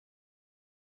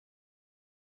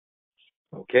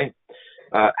 Okay.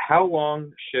 How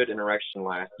long should an erection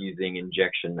last using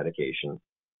injection medication?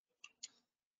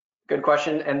 Good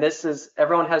question. And this is,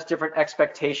 everyone has different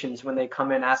expectations when they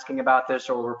come in asking about this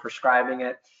or we're prescribing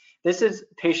it. This is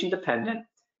patient dependent.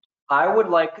 I would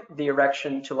like the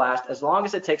erection to last as long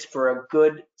as it takes for a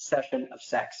good session of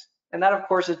sex. And that, of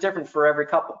course, is different for every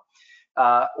couple.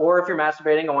 Or if you're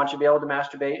masturbating, I want you to be able to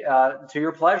masturbate to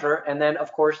your pleasure. And then,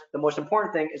 of course, the most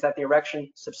important thing is that the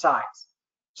erection subsides.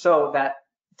 So that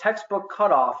textbook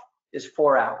cutoff is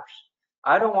 4 hours.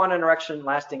 I don't want an erection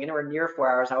lasting anywhere near 4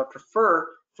 hours. I would prefer,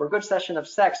 for a good session of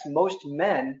sex, most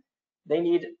men, they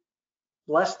need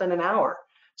less than an hour.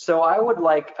 So I would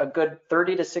like a good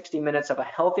 30 to 60 minutes of a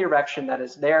healthy erection that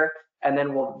is there, and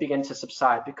then will begin to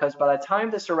subside. Because by the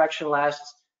time this erection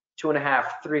lasts 2.5,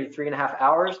 3.5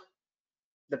 hours,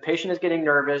 the patient is getting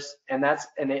nervous, and that's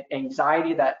an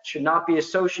anxiety that should not be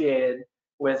associated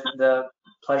with the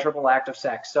pleasurable act of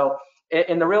sex. So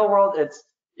in the real world, it's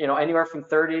anywhere from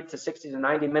 30 to 60 to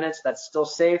 90 minutes. That's still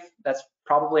safe. That's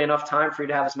probably enough time for you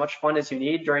to have as much fun as you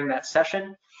need during that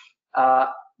session.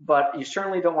 But you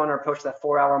certainly don't want to approach that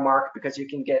 4 hour mark, because you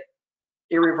can get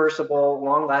irreversible,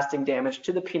 long-lasting damage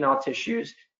to the penile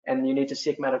tissues, and you need to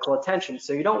seek medical attention.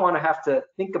 So you don't want to have to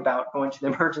think about going to the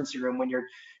emergency room when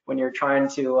you're trying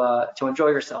to enjoy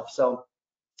yourself. So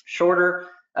shorter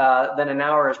than an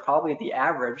hour is probably the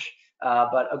average,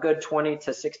 but a good 20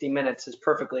 to 60 minutes is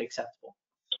perfectly acceptable.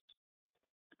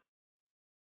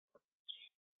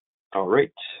 All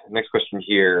right. Next question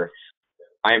here.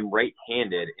 I am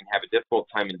right-handed and have a difficult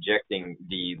time injecting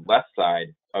the left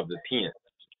side of the penis.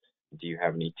 Do you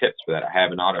have any tips for that? I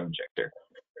have an auto-injector.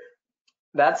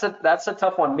 That's a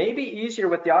tough one. Maybe easier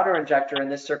with the auto-injector in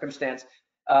this circumstance.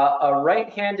 A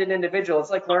right-handed individual, it's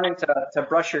like learning to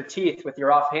brush your teeth with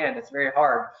your offhand. It's very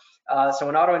hard. So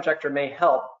an auto injector may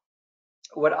help.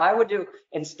 What I would do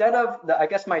instead of I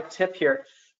guess my tip here,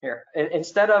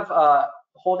 instead of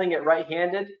holding it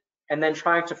right-handed and then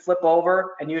trying to flip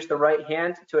over and use the right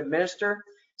hand to administer,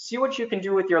 see what you can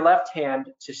do with your left hand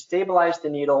to stabilize the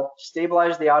needle,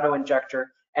 stabilize the auto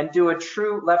injector, and do a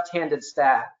true left-handed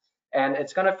stab. And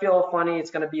it's going to feel funny,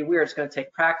 it's going to be weird, it's going to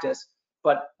take practice,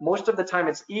 but most of the time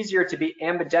it's easier to be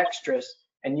ambidextrous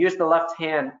and use the left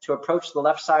hand to approach the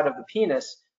left side of the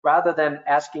penis rather than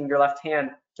asking your left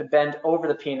hand to bend over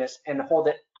the penis and hold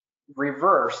it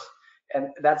reverse. And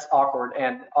that's awkward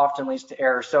and often leads to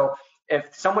error. So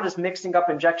if someone is mixing up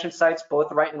injection sites,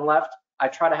 both right and left, I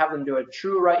try to have them do a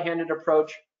true right-handed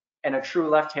approach and a true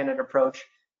left-handed approach.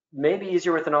 Maybe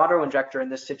easier with an auto injector in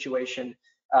this situation,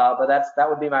 but that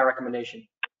would be my recommendation.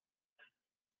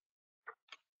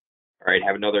 All right, I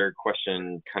have another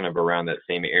question kind of around that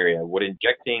same area. Would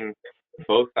injecting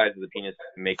both sides of the penis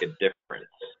make a difference?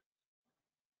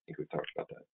 I think we talked about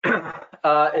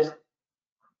that.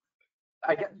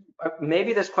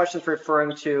 Maybe this question is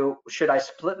referring to, should I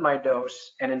split my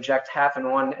dose and inject half in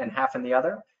one and half in the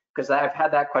other? Because I've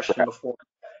had that question before.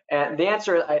 And the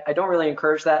answer, I don't really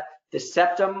encourage that. The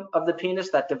septum of the penis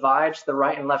that divides the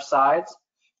right and left sides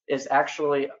is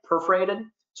actually perforated.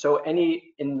 So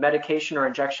any medication or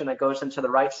injection that goes into the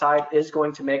right side is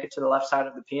going to make it to the left side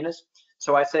of the penis.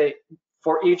 So I say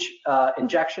for each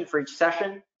injection, for each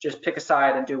session, just pick a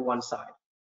side and do one side.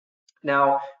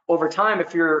 Now, over time,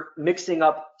 if you're mixing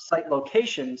up site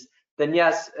locations, then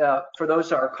yes, for those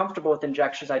that are comfortable with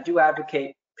injections, I do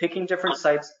advocate picking different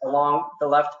sites along the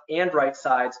left and right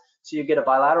sides so you get a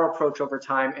bilateral approach over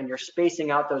time and you're spacing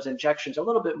out those injections a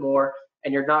little bit more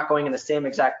and you're not going in the same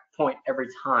exact point every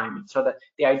time. So that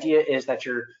the idea is that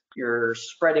you're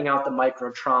spreading out the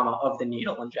micro trauma of the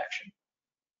needle injection.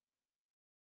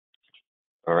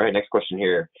 All right, next question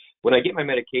here. When I get my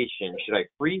medication, should I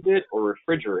freeze it or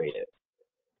refrigerate it?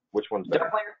 Which one's better?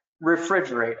 Definitely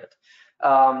refrigerate it.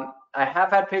 I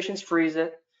have had patients freeze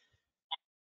it.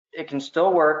 It can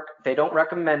still work. They don't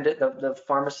recommend it. The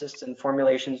pharmacists and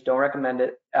formulations don't recommend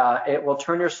it. It will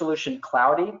turn your solution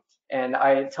cloudy. And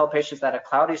I tell patients that a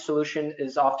cloudy solution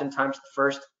is oftentimes the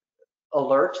first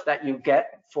alert that you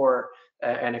get for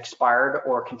an expired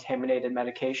or contaminated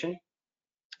medication.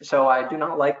 So I do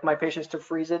not like my patients to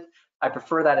freeze it. I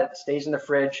prefer that it stays in the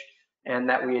fridge and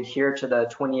that we adhere to the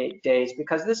 28 days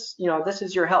because this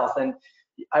is your health. And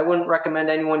I wouldn't recommend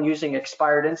anyone using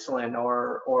expired insulin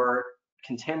or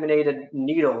contaminated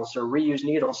needles or reused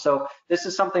needles. So this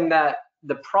is something that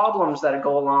the problems that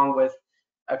go along with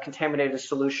a contaminated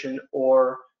solution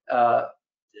or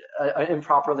an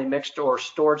improperly mixed or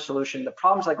stored solution, the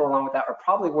problems that go along with that are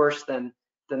probably worse than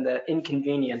the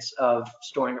inconvenience of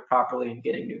storing it properly and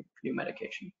getting new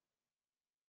medication.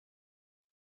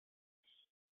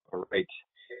 All right.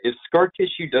 If scar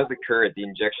tissue does occur at the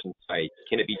injection site,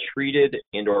 can it be treated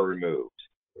and or removed?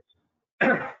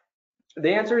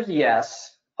 The answer is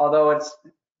yes, although it's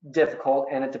difficult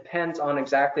and it depends on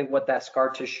exactly what that scar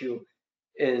tissue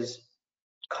is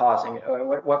causing.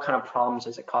 What kind of problems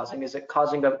is it causing? Is it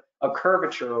causing a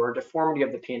curvature or a deformity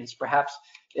of the penis? Perhaps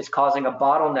it's causing a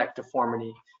bottleneck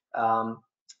deformity.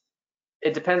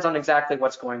 It depends on exactly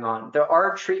what's going on. There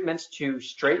are treatments to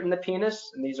straighten the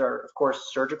penis, and these are, of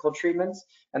course, surgical treatments.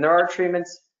 And there are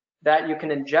treatments that you can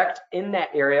inject in that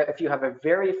area if you have a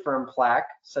very firm plaque,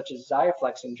 such as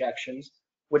Xiaflex injections,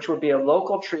 which would be a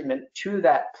local treatment to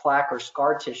that plaque or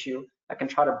scar tissue that can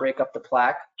try to break up the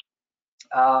plaque.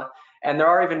 And there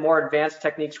are even more advanced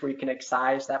techniques where you can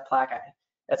excise that plaque.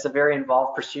 That's a very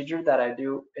involved procedure that I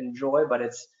do enjoy, but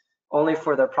it's only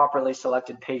for the properly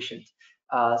selected patient.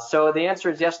 So the answer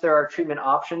is yes, there are treatment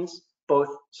options, both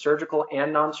surgical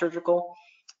and non-surgical.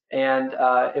 And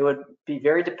it would be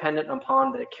very dependent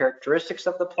upon the characteristics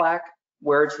of the plaque,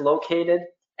 where it's located,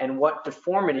 and what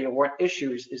deformity or what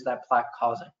issues is that plaque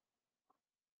causing.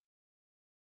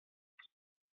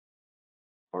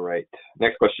 All right,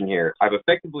 next question here. I've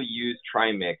effectively used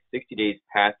Trimix 60 days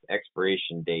past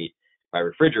expiration date by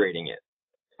refrigerating it.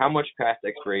 How much past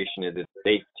expiration is it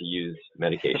safe to use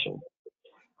medication?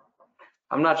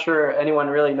 I'm not sure anyone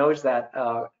really knows that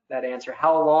answer.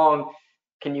 How long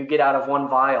can you get out of one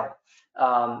vial?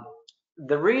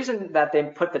 The reason that they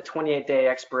put the 28-day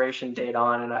expiration date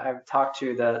on, and I've talked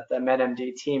to the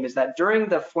menMD team, is that during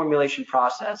the formulation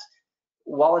process,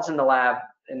 while it's in the lab,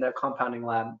 in the compounding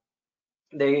lab,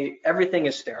 everything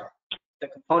is sterile. The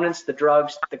components, the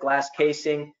drugs, the glass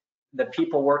casing, the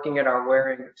people working it are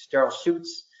wearing sterile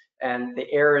suits, and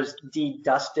the air is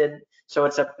de-dusted. So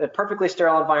it's a perfectly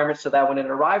sterile environment so that when it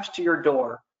arrives to your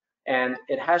door and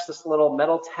it has this little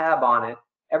metal tab on it,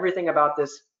 everything about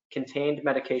this contained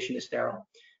medication is sterile.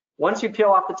 Once you peel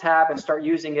off the tab and start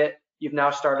using it, you've now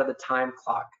started the time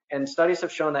clock. And studies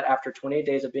have shown that after 28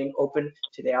 days of being open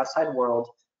to the outside world,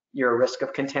 your risk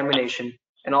of contamination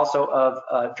and also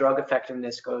of drug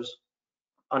effectiveness goes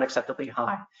unacceptably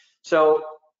high. So,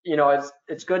 you know,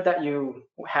 it's good that you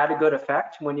had a good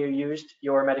effect when you used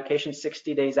your medication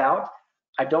 60 days out.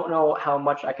 I don't know how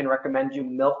much I can recommend you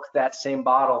milk that same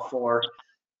bottle for.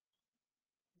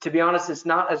 To be honest, it's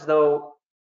not as though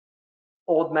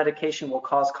old medication will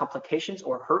cause complications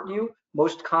or hurt you.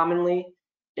 Most commonly,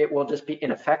 it will just be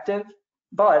ineffective.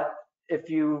 But if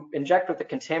you inject with a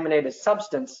contaminated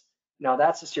substance, now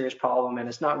that's a serious problem, and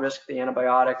it's not risk the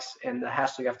antibiotics and the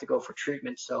hassle you have to go for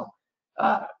treatment. So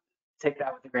take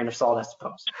that with a grain of salt, I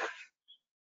suppose.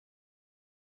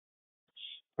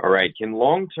 All right. Can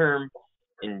long-term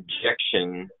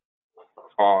injection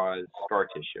cause scar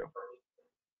tissue?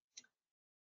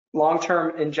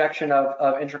 Long-term injection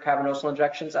of intracavernosal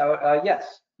injections,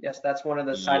 yes, that's one of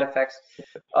the side effects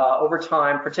over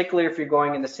time, particularly if you're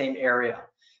going in the same area.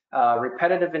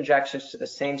 Repetitive injections to the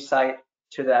same site,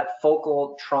 to that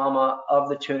focal trauma of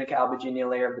the tunic albuginea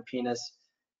layer of the penis,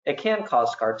 it can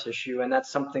cause scar tissue, and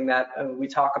that's something that we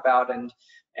talk about, and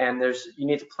you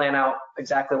need to plan out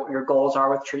exactly what your goals are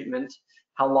with treatment.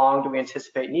 How long do we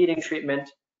anticipate needing treatment?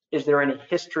 Is there any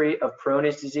history of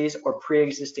Peyronie's disease or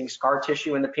pre-existing scar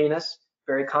tissue in the penis?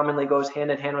 Very commonly goes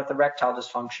hand in hand with erectile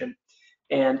dysfunction.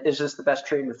 And is this the best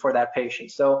treatment for that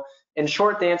patient? So in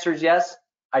short, the answer is yes.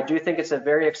 I do think it's a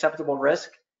very acceptable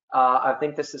risk. I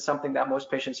think this is something that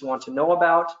most patients want to know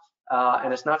about,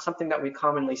 and it's not something that we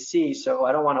commonly see. So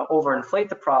I don't want to overinflate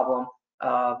the problem,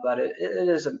 but it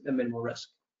is a minimal risk.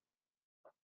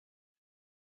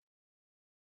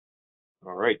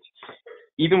 All right.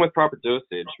 Even with proper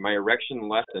dosage, my erection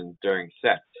lessens during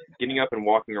sex. Getting up and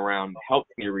walking around helps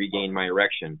me regain my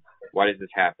erection. Why does this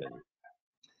happen?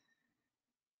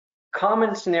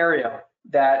 Common scenario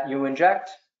that you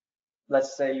inject,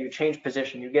 let's say you change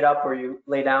position, you get up or you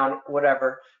lay down,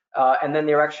 whatever, and then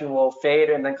the erection will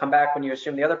fade and then come back when you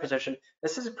assume the other position.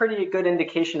 This is a pretty good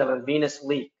indication of a venous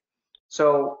leak.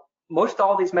 So most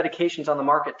all these medications on the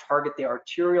market target the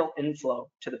arterial inflow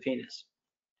to the penis.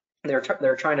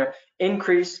 They're trying to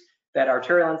increase that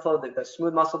arterial inflow, the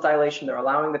smooth muscle dilation. They're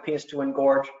allowing the penis to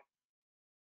engorge,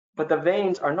 but the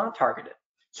veins are not targeted.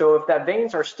 So if that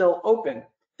veins are still open,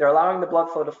 they're allowing the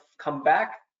blood flow to come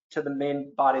back to the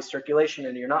main body circulation,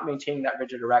 and you're not maintaining that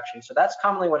rigid erection. So that's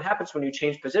commonly what happens when you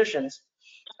change positions.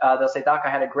 They'll say, "Doc,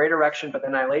 I had a great erection, but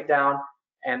then I laid down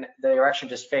and the erection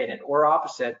just faded." Or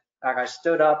opposite, "Doc, I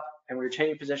stood up and we were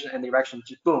changing position and the erection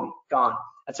just boom, gone."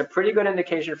 That's a pretty good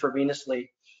indication for venous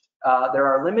leak. There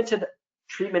are limited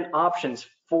treatment options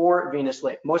for venous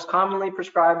leak. Most commonly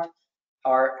prescribed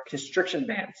are constriction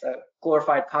bands, a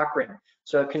glorified cock ring.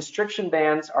 So constriction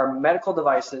bands are medical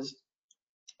devices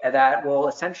that will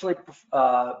essentially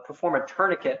perform a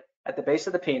tourniquet at the base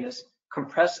of the penis,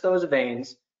 compress those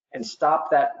veins, and stop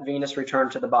that venous return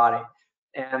to the body.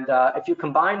 And if you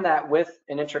combine that with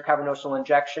an intracavernosal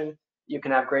injection, you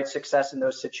can have great success in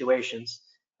those situations.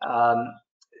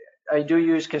 I do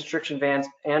use constriction bands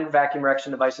and vacuum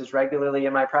erection devices regularly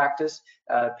in my practice,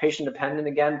 patient dependent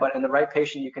again, but in the right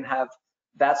patient, you can have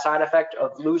that side effect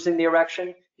of losing the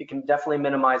erection. You can definitely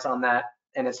minimize on that,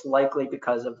 and it's likely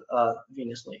because of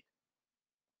venous leak.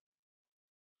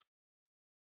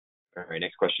 All right,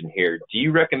 next question here. Do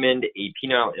you recommend a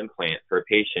penile implant for a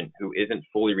patient who isn't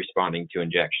fully responding to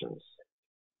injections?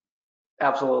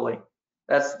 Absolutely.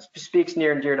 That speaks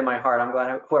near and dear to my heart. I'm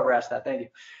glad whoever asked that. Thank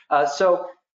you. So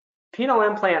penile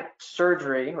implant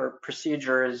surgery or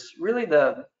procedure is really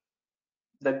the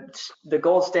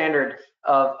gold standard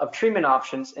of treatment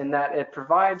options, in that it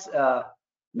provides a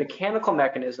mechanical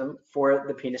mechanism for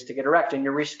the penis to get erect, and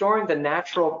you're restoring the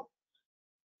natural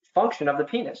function of the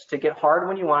penis to get hard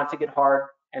when you want it to get hard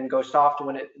and go soft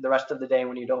the rest of the day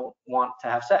when you don't want to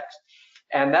have sex.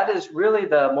 And that is really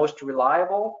the most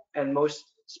reliable and most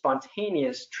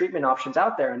spontaneous treatment options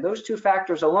out there. And those two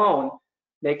factors alone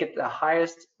make it the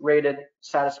highest rated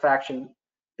satisfaction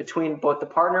between both the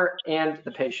partner and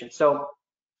the patient. So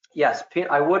yes,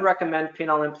 I would recommend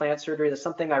penile implant surgery. That's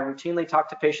something I routinely talk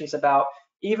to patients about.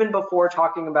 Even before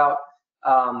talking about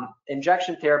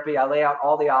injection therapy, I lay out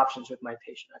all the options with my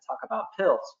patient. I talk about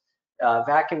pills,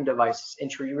 vacuum devices,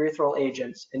 intraurethral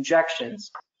agents,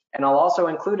 injections, and I'll also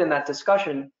include in that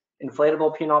discussion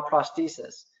inflatable penile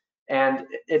prosthesis. And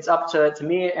it's up to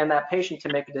me and that patient to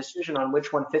make a decision on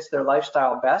which one fits their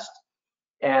lifestyle best.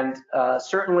 And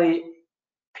certainly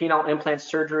penile implant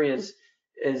surgery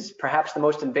is perhaps the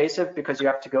most invasive because you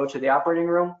have to go to the operating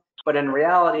room, but in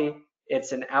reality,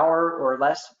 it's an hour or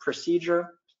less procedure.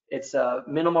 It's a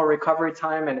minimal recovery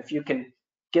time, and if you can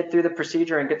get through the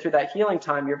procedure and get through that healing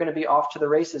time, you're going to be off to the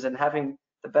races and having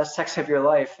the best sex of your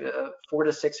life 4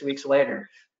 to 6 weeks later.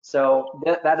 So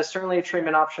that is certainly a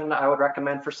treatment option I would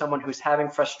recommend for someone who's having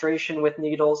frustration with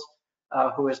needles,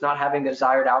 who is not having the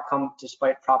desired outcome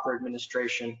despite proper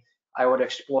administration. I would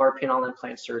explore penile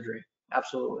implant surgery.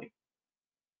 Absolutely.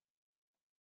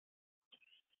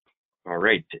 All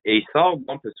right. A solid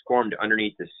lump is formed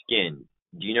underneath the skin.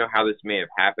 Do you know how this may have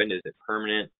happened? Is it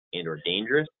permanent and or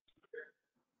dangerous?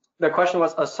 The question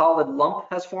was, a solid lump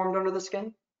has formed under the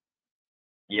skin?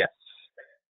 Yes.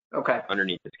 Okay.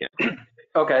 Underneath the skin.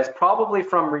 Okay, it's probably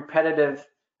from repetitive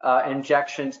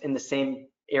injections in the same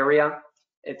area.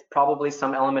 It's probably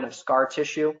some element of scar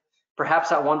tissue.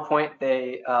 Perhaps at one point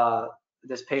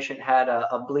this patient had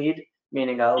a bleed,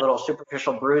 meaning a little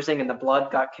superficial bruising, and the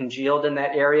blood got congealed in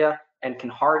that area and can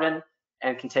harden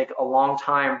and can take a long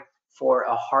time for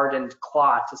a hardened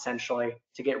clot essentially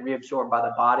to get reabsorbed by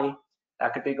the body.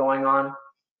 That could be going on.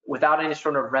 Without any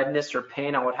sort of redness or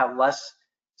pain, I would have less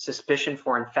suspicion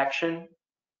for infection.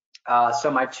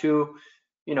 So my two,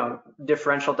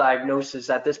 differential diagnoses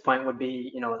at this point would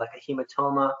be, like a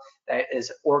hematoma that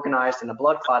is organized in a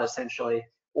blood clot essentially,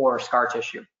 or scar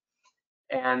tissue.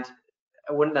 And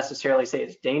I wouldn't necessarily say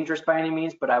it's dangerous by any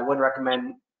means, but I would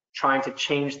recommend trying to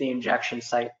change the injection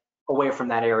site away from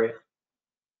that area.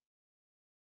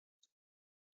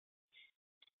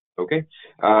 Okay.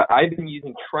 I've been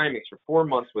using Trimix for 4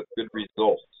 months with good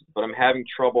results, but I'm having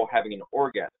trouble having an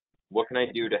orgasm. What can I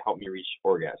do to help me reach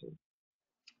orgasm?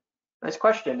 Nice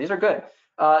question. These are good.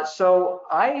 So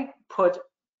I put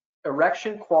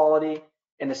erection quality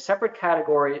in a separate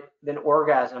category than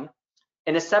orgasm,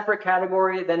 in a separate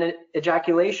category than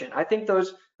ejaculation. I think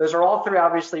those are all three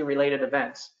obviously related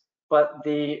events, but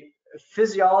the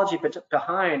physiology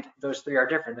behind those three are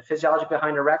different. The physiology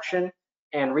behind erection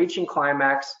and reaching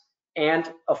climax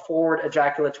and a forward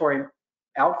ejaculatory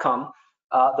outcome,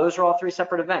 those are all three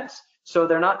separate events. So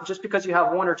they're not, just because you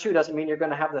have one or two doesn't mean you're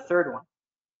going to have the third one.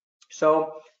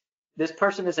 So this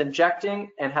person is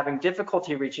injecting and having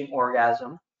difficulty reaching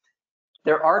orgasm.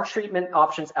 There are treatment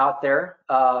options out there.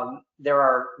 There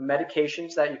are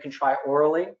medications that you can try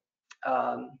orally,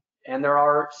 and there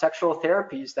are sexual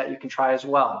therapies that you can try as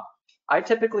well. I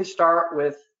typically start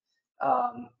with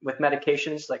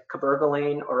medications like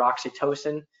cabergoline or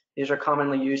oxytocin. These are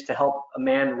commonly used to help a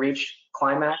man reach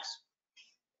climax.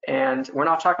 And we're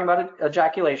not talking about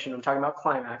ejaculation, I'm talking about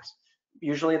climax.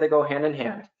 Usually they go hand in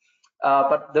hand.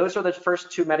 But those are the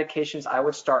first two medications I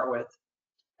would start with.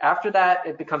 After that,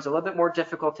 it becomes a little bit more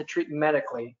difficult to treat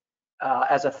medically.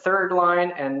 As a third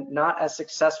line and not as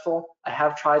successful, I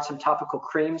have tried some topical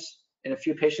creams in a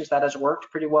few patients. That has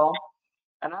worked pretty well.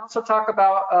 And I also talk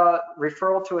about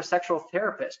referral to a sexual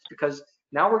therapist, because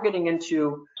now we're getting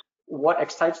into what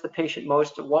excites the patient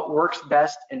most, what works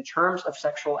best in terms of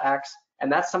sexual acts.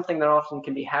 And that's something that often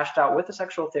can be hashed out with a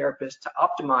sexual therapist to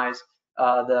optimize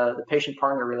the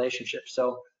patient-partner relationship.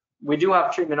 So we do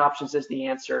have treatment options as the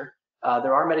answer.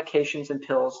 There are medications and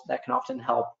pills that can often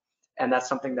help. And that's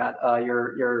something that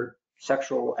your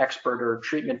sexual expert or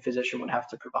treatment physician would have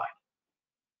to provide.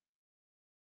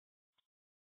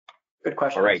 Good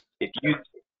question. All right. If you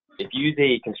use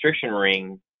a constriction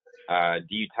ring,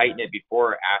 do you tighten it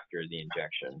before or after the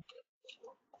injection?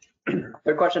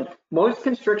 Good question. Most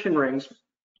constriction rings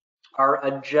are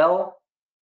a gel,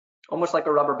 almost like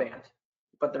a rubber band,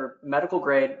 but they're medical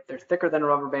grade. They're thicker than a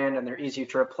rubber band, and they're easy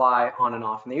to apply on and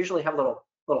off. And they usually have little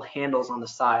handles on the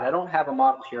side. I don't have a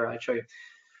model here. I'll show you.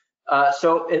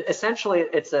 Essentially,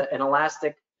 it's an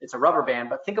elastic. It's a rubber band,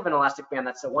 but think of an elastic band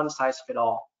that's a one size fit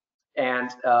all.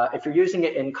 And if you're using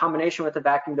it in combination with the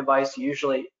vacuum device, you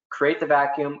usually create the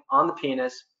vacuum on the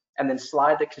penis and then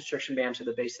slide the constriction band to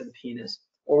the base of the penis.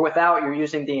 Or without, you're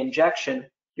using the injection,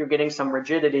 you're getting some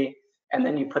rigidity, and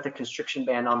then you put the constriction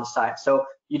band on the side. So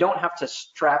you don't have to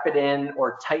strap it in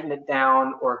or tighten it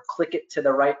down or click it to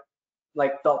the right,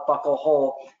 like belt buckle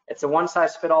hole. It's a one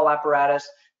size fit all apparatus.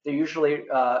 They're usually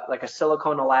like a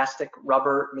silicone elastic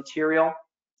rubber material.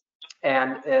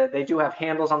 And they do have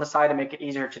handles on the side to make it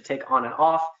easier to take on and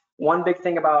off. One big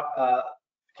thing about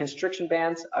constriction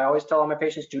bands, I always tell all my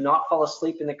patients, do not fall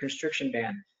asleep in the constriction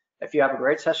band. If you have a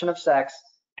great session of sex,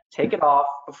 take it off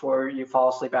before you fall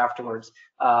asleep afterwards.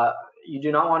 You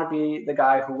do not want to be the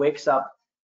guy who wakes up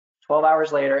 12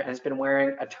 hours later and has been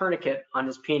wearing a tourniquet on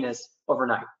his penis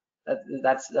overnight.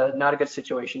 That's not a good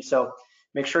situation. So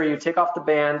make sure you take off the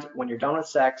band when you're done with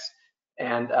sex.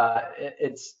 And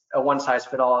it's a one size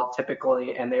fit all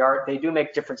typically, and they do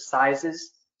make different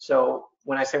sizes. So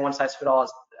when I say one size fit all,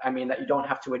 I mean that you don't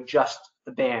have to adjust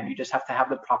the band, you just have to have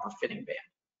the proper fitting band.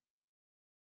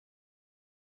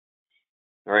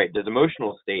 All right. Does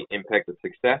emotional state impact the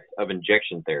success of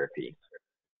injection therapy?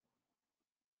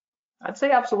 I'd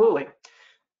say absolutely.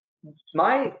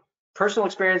 My personal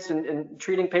experience in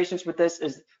treating patients with this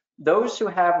is those who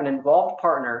have an involved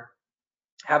partner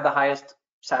have the highest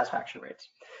satisfaction rates.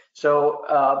 So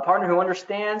a partner who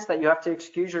understands that you have to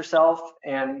excuse yourself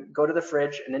and go to the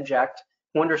fridge and inject,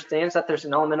 who understands that there's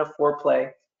an element of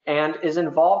foreplay and is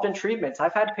involved in treatments.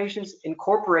 I've had patients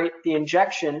incorporate the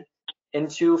injection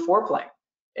into foreplay,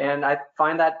 and I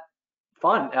find that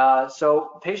fun.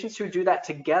 So patients who do that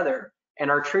together and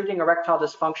are treating erectile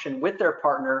dysfunction with their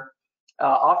partner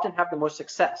often have the most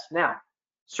success. Now,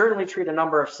 certainly treat a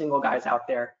number of single guys out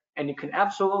there, and you can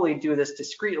absolutely do this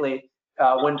discreetly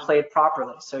when played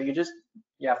properly. So you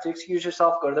have to excuse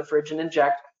yourself, go to the fridge and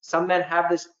inject. Some men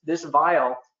have this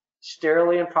vial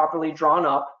sterilely and properly drawn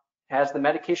up, has the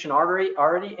medication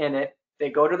already in it. They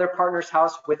go to their partner's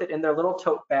house with it in their little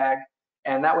tote bag,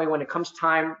 and that way when it comes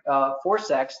time for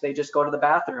sex, they just go to the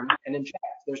bathroom and inject.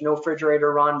 There's no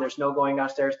refrigerator run, there's no going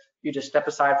downstairs. You just step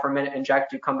aside for a minute,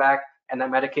 inject, you come back, and that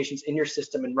medication's in your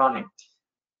system and running.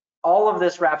 All of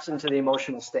this wraps into the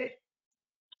emotional state.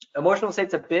 Emotional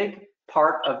state's a big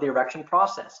part of the erection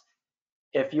process.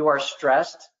 If you are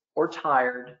stressed or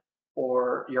tired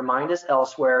or your mind is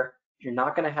elsewhere, you're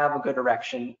not going to have a good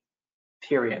erection,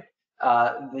 period.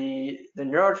 The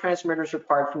neurotransmitters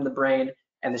required from the brain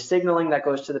and the signaling that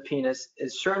goes to the penis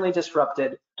is certainly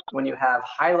disrupted when you have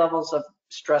high levels of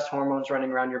stress hormones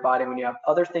running around your body, when you have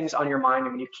other things on your mind,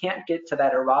 and when you can't get to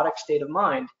that erotic state of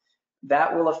mind.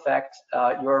 That will affect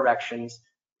your erections.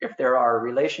 If there are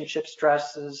relationship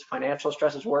stresses, financial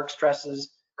stresses, work stresses,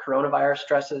 coronavirus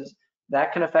stresses,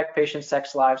 that can affect patients'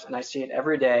 sex lives, and I see it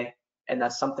every day. And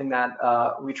that's something that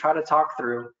we try to talk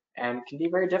through and can be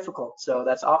very difficult. So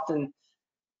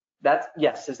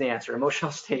yes, is the answer.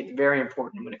 Emotional state, very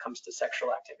important when it comes to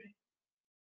sexual activity.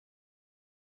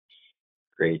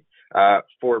 Great.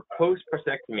 For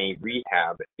post-prostatectomy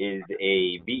rehab, is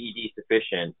a BED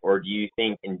sufficient, or do you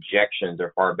think injections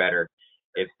are far better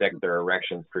if sex or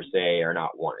erections per se are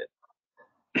not wanted?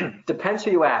 Depends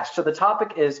who you ask. So the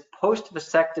topic is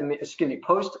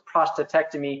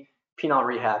post-prostatectomy penile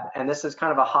rehab, and this is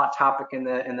kind of a hot topic in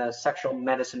the sexual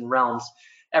medicine realms.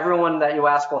 Everyone that you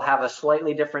ask will have a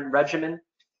slightly different regimen.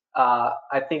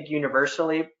 I think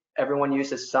universally, everyone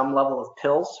uses some level of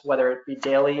pills, whether it be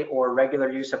daily or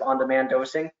regular use of on-demand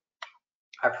dosing.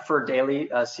 I prefer daily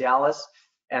Cialis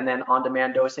and then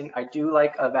on-demand dosing. I do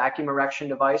like a vacuum erection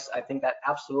device. I think that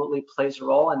absolutely plays a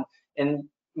role. And in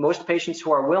most patients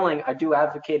who are willing, I do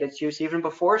advocate its use even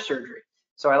before surgery.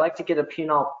 So I like to get a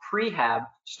penile prehab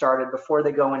started before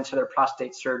they go into their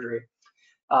prostate surgery.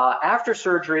 After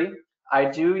surgery, I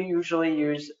do usually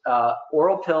use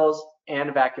oral pills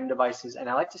and vacuum devices, and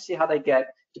I like to see how they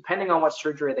get depending on what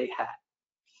surgery they had.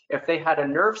 If they had a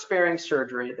nerve-sparing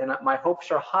surgery, then my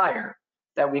hopes are higher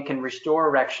that we can restore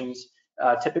erections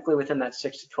typically within that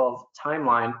 6 to 12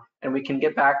 timeline, and we can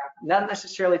get back not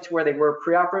necessarily to where they were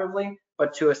preoperatively,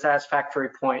 but to a satisfactory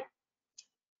point.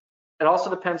 It also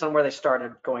depends on where they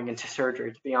started going into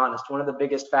surgery, to be honest. One of the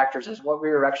biggest factors is what were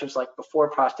your erections like before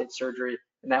prostate surgery,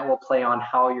 and that will play on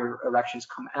how your erections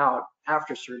come out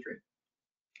after surgery.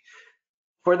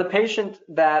 For the patient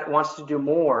that wants to do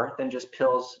more than just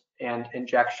pills and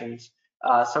injections,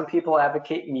 some people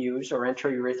advocate Muse or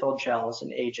intraurethral gels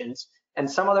and agents, and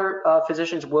some other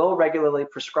physicians will regularly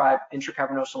prescribe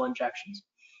intracavernosal injections.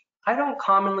 I don't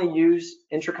commonly use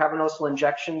intracavernosal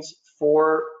injections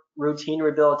for routine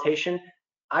rehabilitation.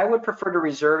 I would prefer to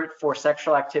reserve it for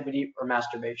sexual activity or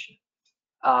masturbation.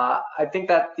 I think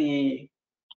that the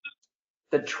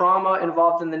trauma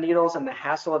involved in the needles and the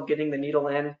hassle of getting the needle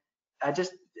in,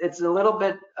 it's a little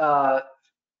bit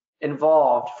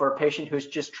involved for a patient who's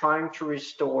just trying to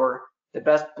restore the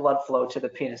best blood flow to the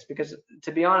penis. Because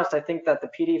to be honest, I think that the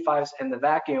PD5s and the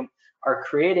vacuum are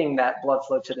creating that blood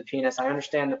flow to the penis. I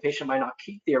understand the patient might not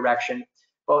keep the erection,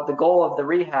 but the goal of the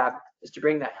rehab is to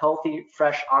bring that healthy,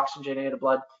 fresh, oxygenated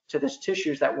blood to those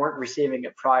tissues that weren't receiving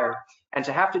it prior. And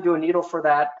to have to do a needle for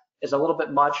that is a little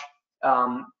bit much.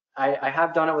 I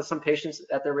have done it with some patients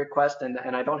at their request, and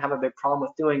I don't have a big problem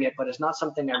with doing it, but it's not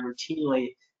something I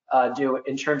routinely do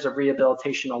in terms of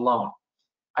rehabilitation alone.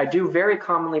 I do very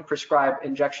commonly prescribe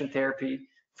injection therapy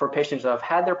for patients that have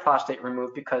had their prostate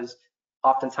removed because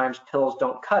oftentimes pills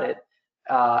don't cut it,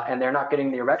 and they're not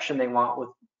getting the erection they want with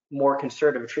more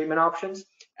conservative treatment options.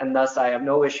 And thus, I have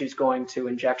no issues going to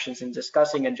injections and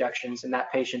discussing injections in that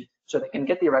patient so they can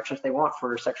get the erections they want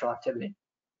for sexual activity.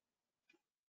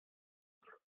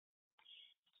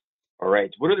 All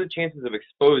right. What are the chances of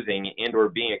exposing and or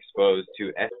being exposed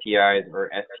to STIs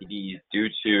or STDs due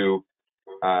to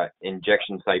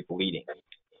injection site bleeding?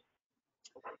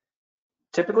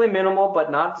 Typically minimal,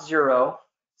 but not zero.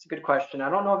 It's a good question. I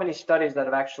don't know of any studies that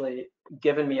have actually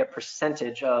given me a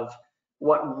percentage of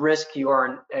what risk you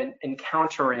are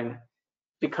encountering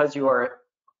because you are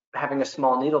having a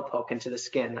small needle poke into the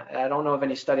skin. I don't know of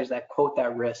any studies that quote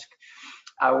that risk.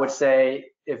 I would say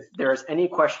if there's any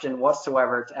question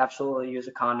whatsoever, to absolutely use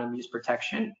a condom, use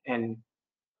protection, and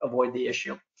avoid the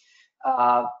issue.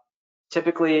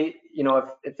 Typically, you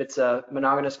know, if it's a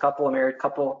monogamous couple, a married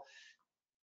couple,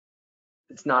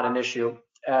 it's not an issue.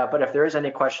 But if there is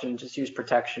any question, just use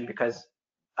protection, because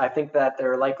I think that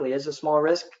there likely is a small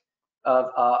risk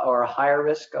of or a higher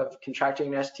risk of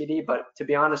contracting an STD. But to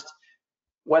be honest,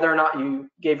 whether or not you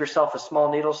gave yourself a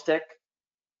small needle stick,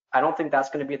 I don't think that's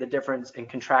going to be the difference in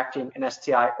contracting an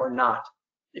STI or not.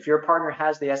 If your partner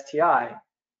has the STI,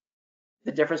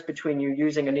 the difference between you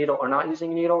using a needle or not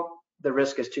using a needle, the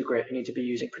risk is too great. You need to be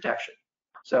using protection.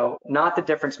 So not the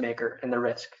difference maker in the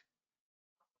risk.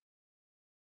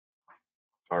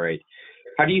 All right.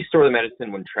 How do you store the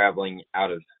medicine when traveling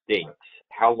out of state?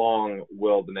 How long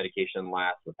will the medication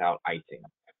last without icing?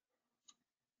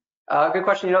 Good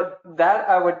question. You know, that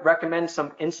I would recommend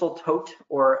some insole tote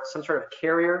or some sort of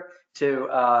carrier to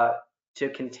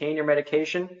contain your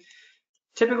medication.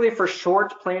 Typically for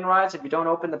short plane rides, if you don't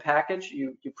open the package,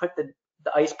 you put the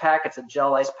ice pack, it's a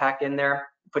gel ice pack in there,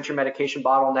 put your medication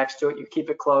bottle next to it, you keep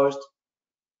it closed.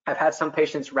 I've had some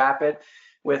patients wrap it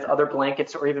with other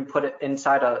blankets or even put it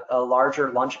inside a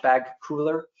larger lunch bag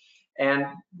cooler. And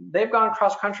they've gone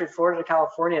cross country, Florida to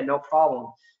California, no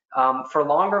problem. For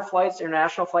longer flights,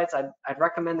 international flights, I'd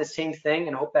recommend the same thing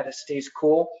and hope that it stays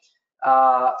cool.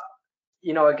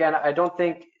 You know, again, I don't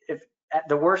think if at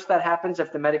the worst that happens,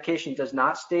 if the medication does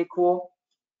not stay cool,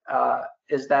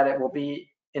 is that it will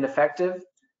be ineffective.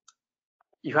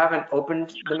 You haven't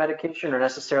opened the medication or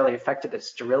necessarily affected its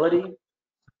sterility,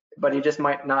 but you just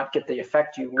might not get the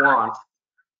effect you want.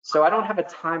 So I don't have a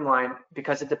timeline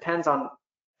because it depends on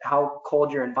how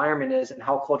cold your environment is and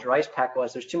how cold your ice pack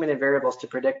was. There's too many variables to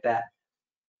predict that.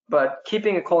 But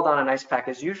keeping it cold on an ice pack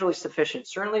is usually sufficient,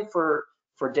 certainly for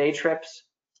day trips.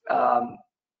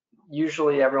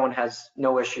 Usually everyone has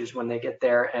no issues when they get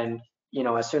there, and you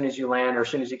know, as soon as you land or as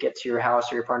soon as you get to your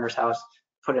house or your partner's house,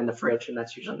 put it in the fridge, and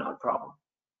that's usually not a problem.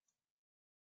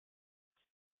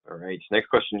 All right, next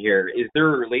question here. Is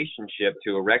there a relationship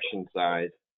to erection size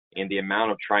and the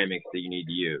amount of trimix that you need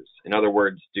to use? In other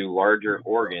words, do larger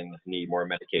organs need more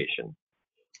medication?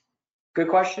 Good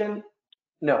question.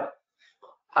 No,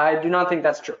 I do not think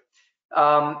that's true.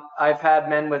 I've had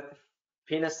men with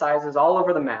penis sizes all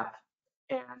over the map,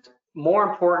 and more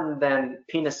important than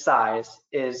penis size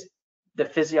is the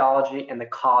physiology and the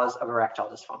cause of erectile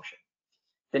dysfunction.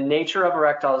 The nature of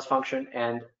erectile dysfunction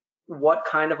and what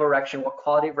kind of erection, what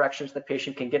quality of erections the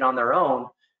patient can get on their own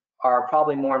are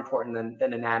probably more important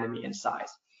than anatomy and size.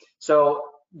 So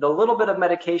the little bit of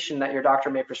medication that your doctor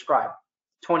may prescribe,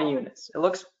 20 units, it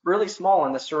looks really small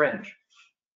in the syringe.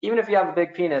 Even if you have a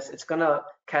big penis, it's going to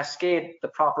cascade the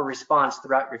proper response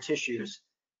throughout your tissues.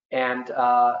 And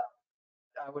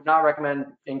I would not recommend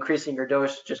increasing your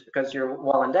dose just because you're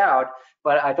well endowed,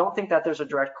 but I don't think that there's a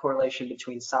direct correlation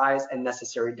between size and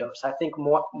necessary dose. I think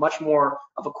much more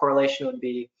of a correlation would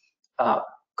be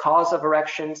cause of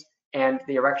erections and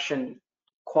the erection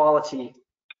quality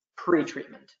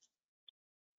pre-treatment.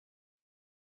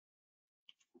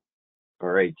 All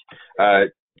right.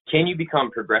 Can you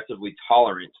become progressively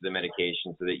tolerant to the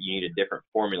medication so that you need a different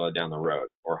formula down the road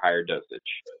or higher dosage?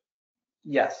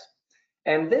 Yes.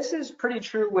 And this is pretty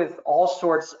true with all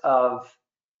sorts of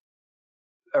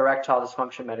erectile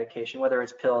dysfunction medication, whether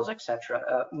it's pills,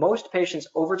 etc. Most patients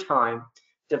over time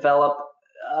develop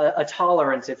a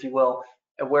tolerance, if you will,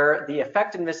 where the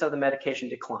effectiveness of the medication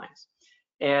declines.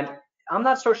 And I'm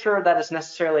not so sure that it's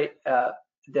necessarily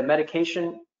the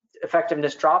medication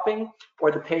effectiveness dropping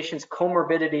or the patient's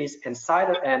comorbidities and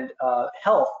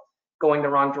health going the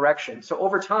wrong direction. So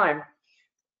over time,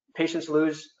 patients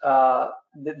lose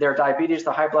their diabetes,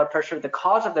 the high blood pressure. The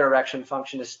cause of their erection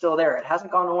function is still there. It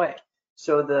hasn't gone away.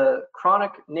 So the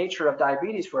chronic nature of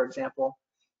diabetes, for example,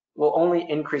 will only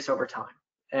increase over time.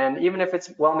 And even if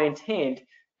it's well maintained,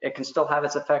 it can still have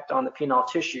its effect on the penile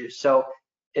tissues. So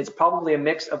it's probably a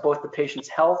mix of both the patient's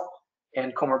health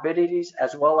and comorbidities,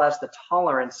 as well as the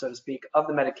tolerance, so to speak, of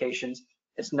the medications.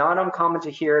 It's not uncommon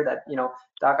to hear that, you know,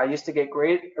 doc, I used to get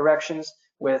great erections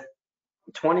with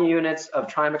 20 units of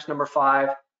trimix number 5.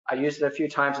 I used it a few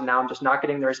times and now I'm just not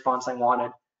getting the response I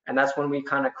wanted. And that's when we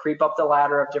kind of creep up the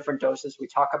ladder of different doses. We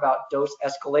talk about dose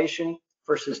escalation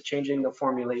versus changing the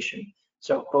formulation.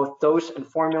 So both dose and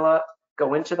formula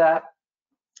go into that.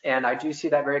 And I do see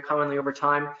that very commonly over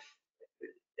time.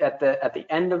 At the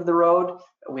end of the road,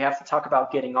 we have to talk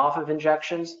about getting off of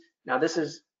injections. Now, this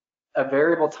is a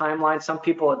variable timeline. Some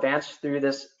people advance through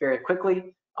this very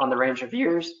quickly on the range of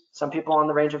years, some people on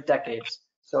the range of decades.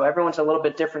 So everyone's a little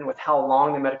bit different with how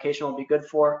long the medication will be good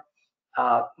for.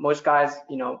 Most guys,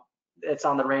 it's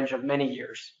on the range of many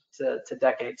years to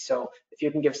decades. So if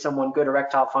you can give someone good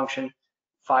erectile function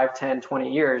 5, 10,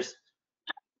 20 years,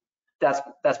 that's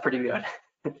pretty good.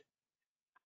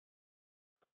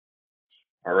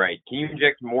 All right. Can you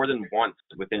inject more than once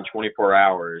within 24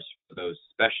 hours for those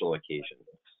special occasions?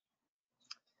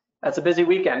 That's a busy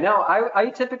weekend. No,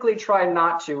 I typically try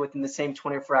not to within the same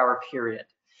 24-hour period.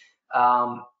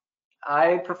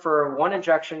 I prefer one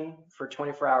injection for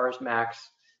 24 hours max.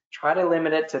 Try to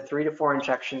limit it to 3 to 4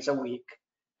 injections a week.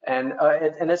 And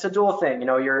it's a dual thing.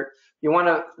 You want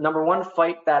to, number one,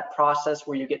 fight that process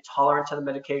where you get tolerant to the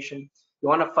medication. You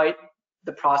want to fight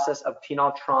the process of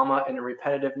penile trauma in a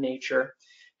repetitive nature.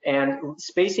 And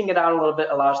spacing it out a little bit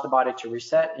allows the body to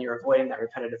reset, and you're avoiding that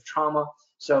repetitive trauma.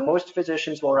 So most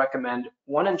physicians will recommend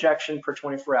one injection per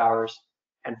 24 hours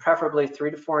and preferably 3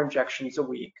 to 4 injections a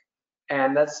week.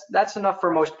 And that's enough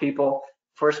for most people.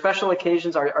 For special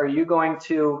occasions, are you going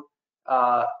to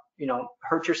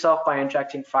hurt yourself by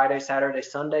injecting Friday, Saturday,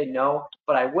 Sunday? No,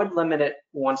 but I would limit it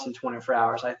once in 24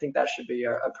 hours. I think that should be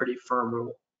a pretty firm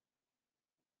rule.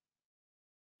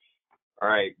 All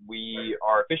right, we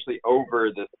are officially over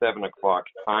the 7 o'clock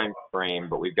time frame,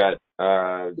 but we've got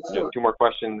 2 more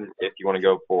questions if you want to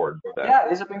go forward with that. Yeah,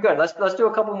 these have been good. Let's do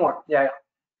a couple more. Yeah.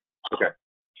 Okay.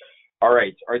 All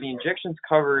right. Are the injections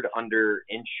covered under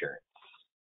insurance?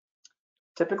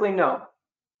 Typically, no.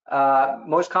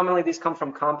 Most commonly, these come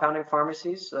from compounding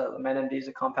pharmacies. menMD is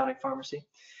a compounding pharmacy.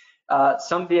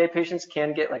 Some VA patients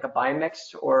can get like a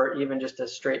Bimix or even just a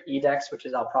straight Edex, which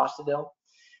is alprostadil.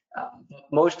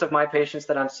 Most of my patients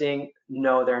that I'm seeing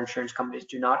know their insurance companies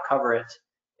do not cover it,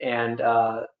 and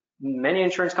many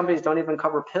insurance companies don't even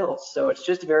cover pills. So it's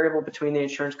just variable between the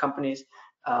insurance companies.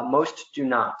 Most do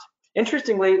not.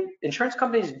 Interestingly, insurance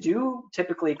companies do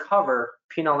typically cover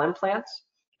penile implants.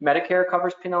 Medicare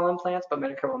covers penile implants, but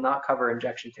Medicare will not cover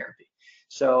injection therapy.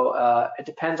 So it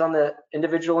depends on the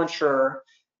individual insurer,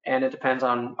 and it depends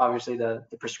on obviously the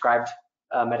prescribed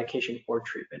medication or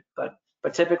treatment.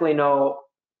 But typically, no,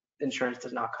 insurance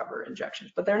does not cover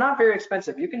injections, but they're not very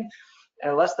expensive. You can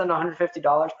less than $150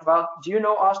 per vial. Do you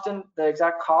know, Austin, the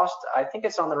exact cost? I think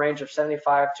it's on the range of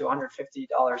 $75 to $150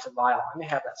 a vial. I may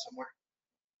have that somewhere.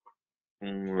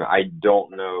 I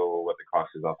don't know what the cost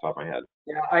is off the top of my head.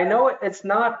 Yeah, I know it's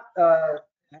not. I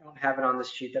don't have it on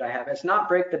this sheet that I have. It's not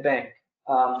break the bank.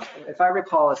 If I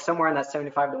recall, it's somewhere in that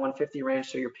 75 to 150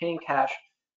 range. So you're paying cash,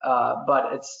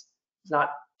 but it's not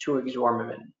too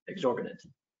exorbitant.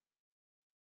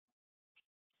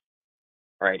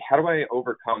 All right, how do I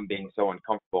overcome being so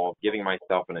uncomfortable giving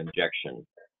myself an injection?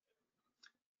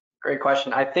 Great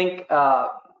question. I think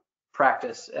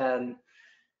practice, and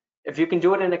if you can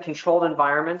do it in a controlled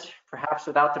environment, perhaps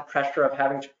without the pressure of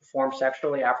having to perform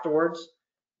sexually afterwards,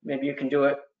 maybe you can do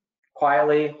it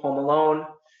quietly, home alone,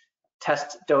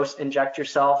 test, dose, inject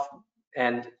yourself,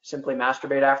 and simply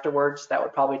masturbate afterwards. That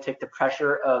would probably take the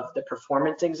pressure of the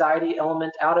performance anxiety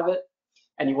element out of it,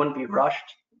 and you wouldn't be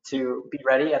rushed to be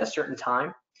ready at a certain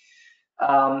time.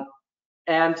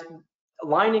 And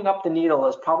lining up the needle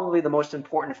is probably the most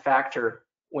important factor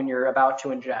when you're about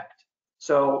to inject.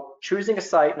 So choosing a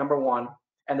site, number one,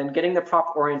 and then getting the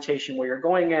proper orientation where you're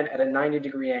going in at a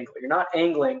 90-degree angle. You're not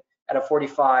angling at a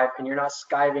 45 and you're not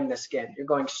skiving the skin. You're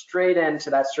going straight into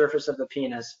that surface of the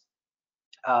penis.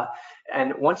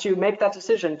 And once you make that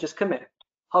decision, just commit.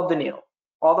 Hub the needle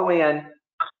all the way in,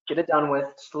 get it done with,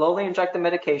 slowly inject the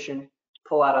medication,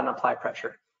 pull out and apply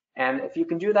pressure. And if you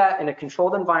can do that in a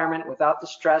controlled environment without the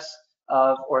stress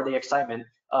of or the excitement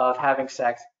of having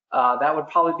sex, that would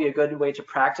probably be a good way to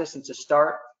practice and to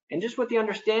start. And just with the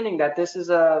understanding that this is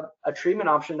a treatment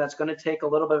option that's going to take a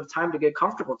little bit of time to get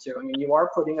comfortable to. I mean, you are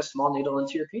putting a small needle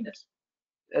into your penis.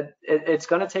 It's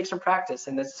going to take some practice,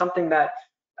 and it's something that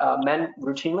men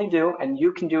routinely do, and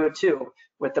you can do it too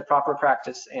with the proper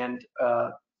practice and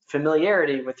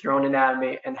familiarity with your own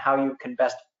anatomy and how you can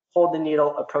best hold the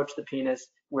needle, approach the penis,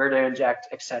 where to inject,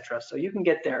 etc. So you can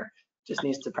get there, just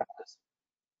needs to practice.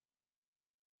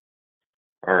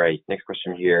 All right, next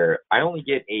question here. I only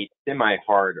get a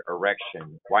semi-hard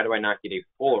erection. Why do I not get a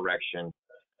full erection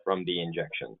from the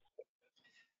injection?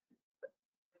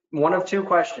 One of two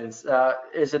questions.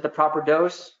 Is it the proper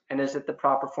dose and is it the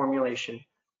proper formulation?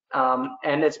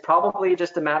 And it's probably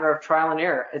just a matter of trial and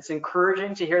error. It's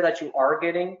encouraging to hear that you are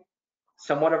getting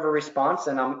somewhat of a response,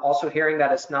 and I'm also hearing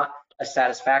that it's not a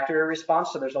satisfactory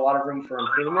response, so there's a lot of room for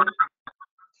improvement.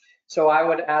 So I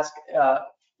would ask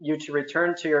you to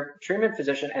return to your treatment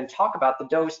physician and talk about the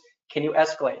dose. Can you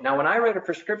escalate? Now, when I write a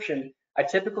prescription, I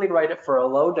typically write it for a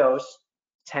low dose,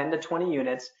 10 to 20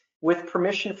 units, with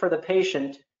permission for the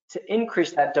patient to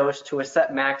increase that dose to a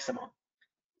set maximum,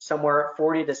 somewhere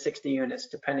 40 to 60 units,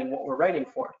 depending what we're writing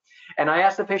for. And I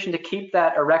ask the patient to keep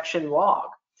that erection log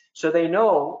so they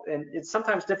know, and it's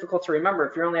sometimes difficult to remember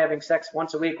if you're only having sex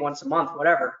once a week, once a month,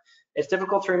 whatever, it's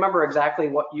difficult to remember exactly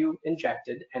what you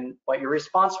injected and what your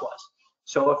response was.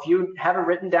 So if you have it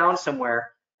written down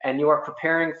somewhere and you are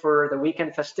preparing for the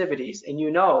weekend festivities and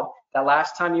you know that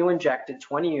last time you injected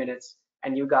 20 units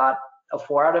and you got a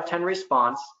 4 out of 10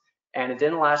 response and it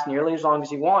didn't last nearly as long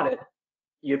as you wanted,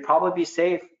 you'd probably be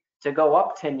safe to go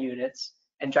up 10 units,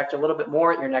 inject a little bit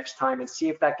more at your next time and see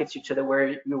if that gets you to where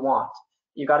you want.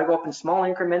 You got to go up in small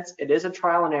increments. It is a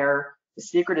trial and error. The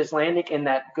secret is landing in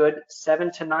that good 7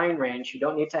 to 9 range. You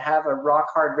don't need to have a rock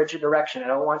hard rigid erection. I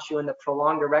don't want you in the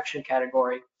prolonged erection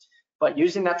category, but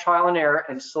using that trial and error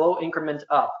and slow increment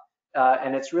up.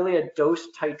 And it's really a dose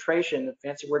titration, a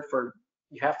fancy word for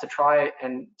you have to try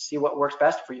and see what works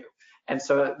best for you. And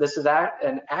so this is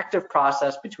an active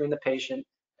process between the patient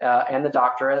and the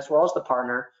doctor, as well as the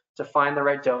partner, to find the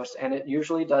right dose. And it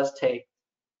usually does take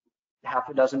half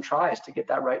a dozen tries to get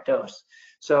that right dose.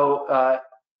 So,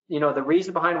 you know, the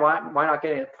reason behind why not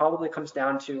getting it probably comes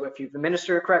down to, if you've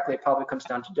administered it correctly, it probably comes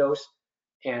down to dose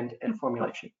and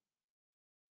formulation.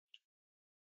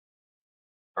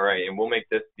 All right, and we'll make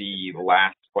this the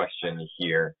last question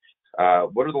here.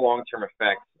 What are the long-term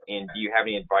effects, and do you have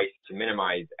any advice to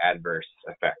minimize adverse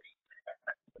effects?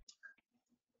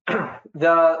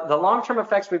 The long-term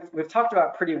effects we've talked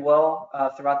about pretty well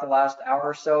throughout the last hour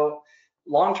or so.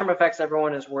 Long-term effects,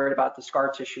 everyone is worried about the scar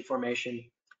tissue formation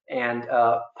and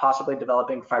possibly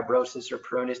developing fibrosis or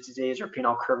Peyronie's disease or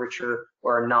penile curvature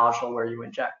or a nodule where you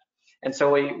inject. And so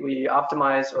we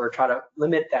optimize or try to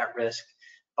limit that risk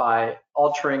by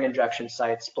altering injection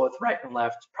sites, both right and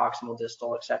left, proximal,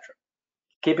 distal, etc.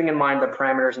 Keeping in mind the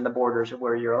parameters and the borders of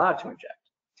where you're allowed to inject.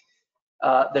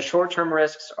 The short-term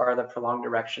risks are the prolonged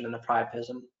erection and the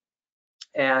priapism.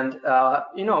 And,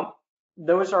 you know,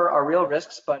 those are real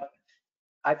risks, but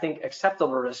I think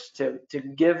acceptable risks to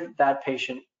give that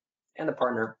patient and the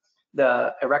partner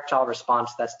the erectile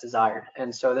response that's desired.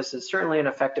 And so this is certainly an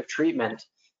effective treatment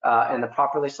in the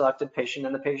properly selected patient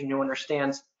and the patient who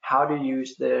understands how to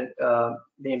use the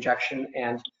injection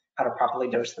and how to properly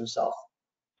dose themselves.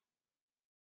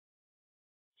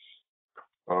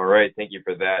 All right, thank you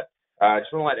for that. I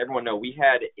just want to let everyone know we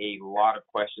had a lot of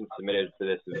questions submitted to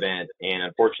this event, and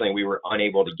unfortunately we were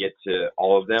unable to get to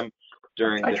all of them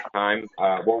during this time.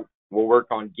 We'll work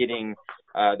on getting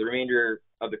the remainder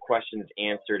of the questions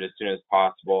answered as soon as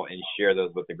possible and share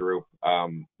those with the group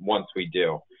once we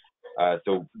do.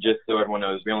 So just so everyone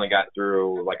knows, we only got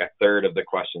through like a third of the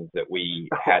questions that we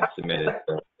had submitted.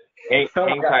 So hang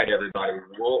tight, everybody.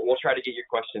 We'll try to get your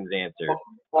questions answered.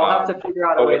 We'll have to figure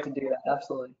out a way to do that.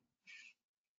 Absolutely.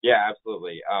 Yeah,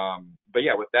 absolutely. But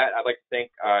yeah, with that, I'd like to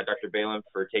thank Dr. Beilan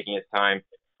for taking his time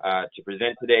to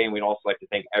present today, and we'd also like to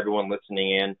thank everyone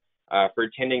listening in for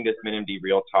attending this menMD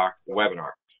Real Talk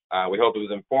webinar. We hope it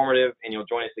was informative, and you'll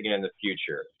join us again in the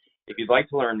future. If you'd like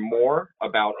to learn more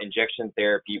about injection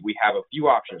therapy, we have a few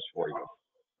options for you.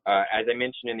 As I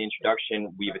mentioned in the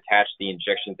introduction, we've attached the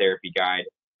injection therapy guide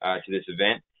to this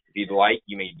event. If you'd like,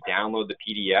 you may download the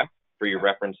PDF for your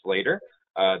reference later.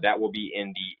 That will be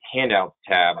in the Handouts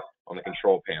tab on the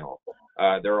control panel.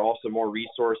 There are also more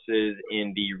resources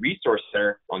in the Resource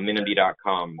Center on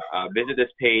menMD.com. Visit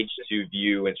this page to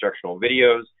view instructional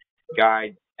videos,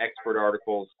 guides, expert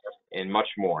articles, and much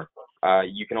more.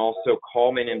 You can also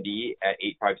call menMD at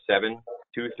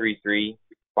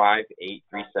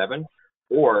 857-233-5837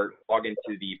 or log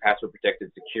into the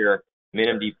password-protected secure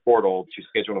menMD portal to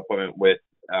schedule an appointment with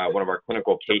one of our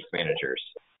clinical case managers.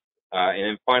 And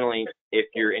then finally, if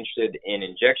you're interested in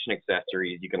injection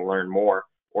accessories, you can learn more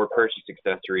or purchase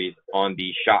accessories on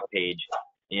the shop page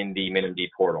in the menMD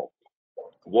portal.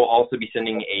 We'll also be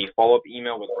sending a follow-up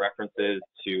email with references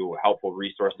to helpful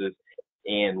resources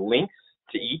and links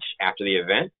to each after the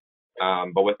event.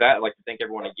 But with that, I'd like to thank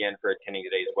everyone again for attending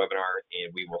today's webinar,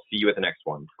 and we will see you at the next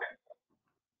one.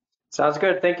 Sounds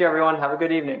good. Thank you, everyone. Have a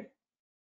good evening.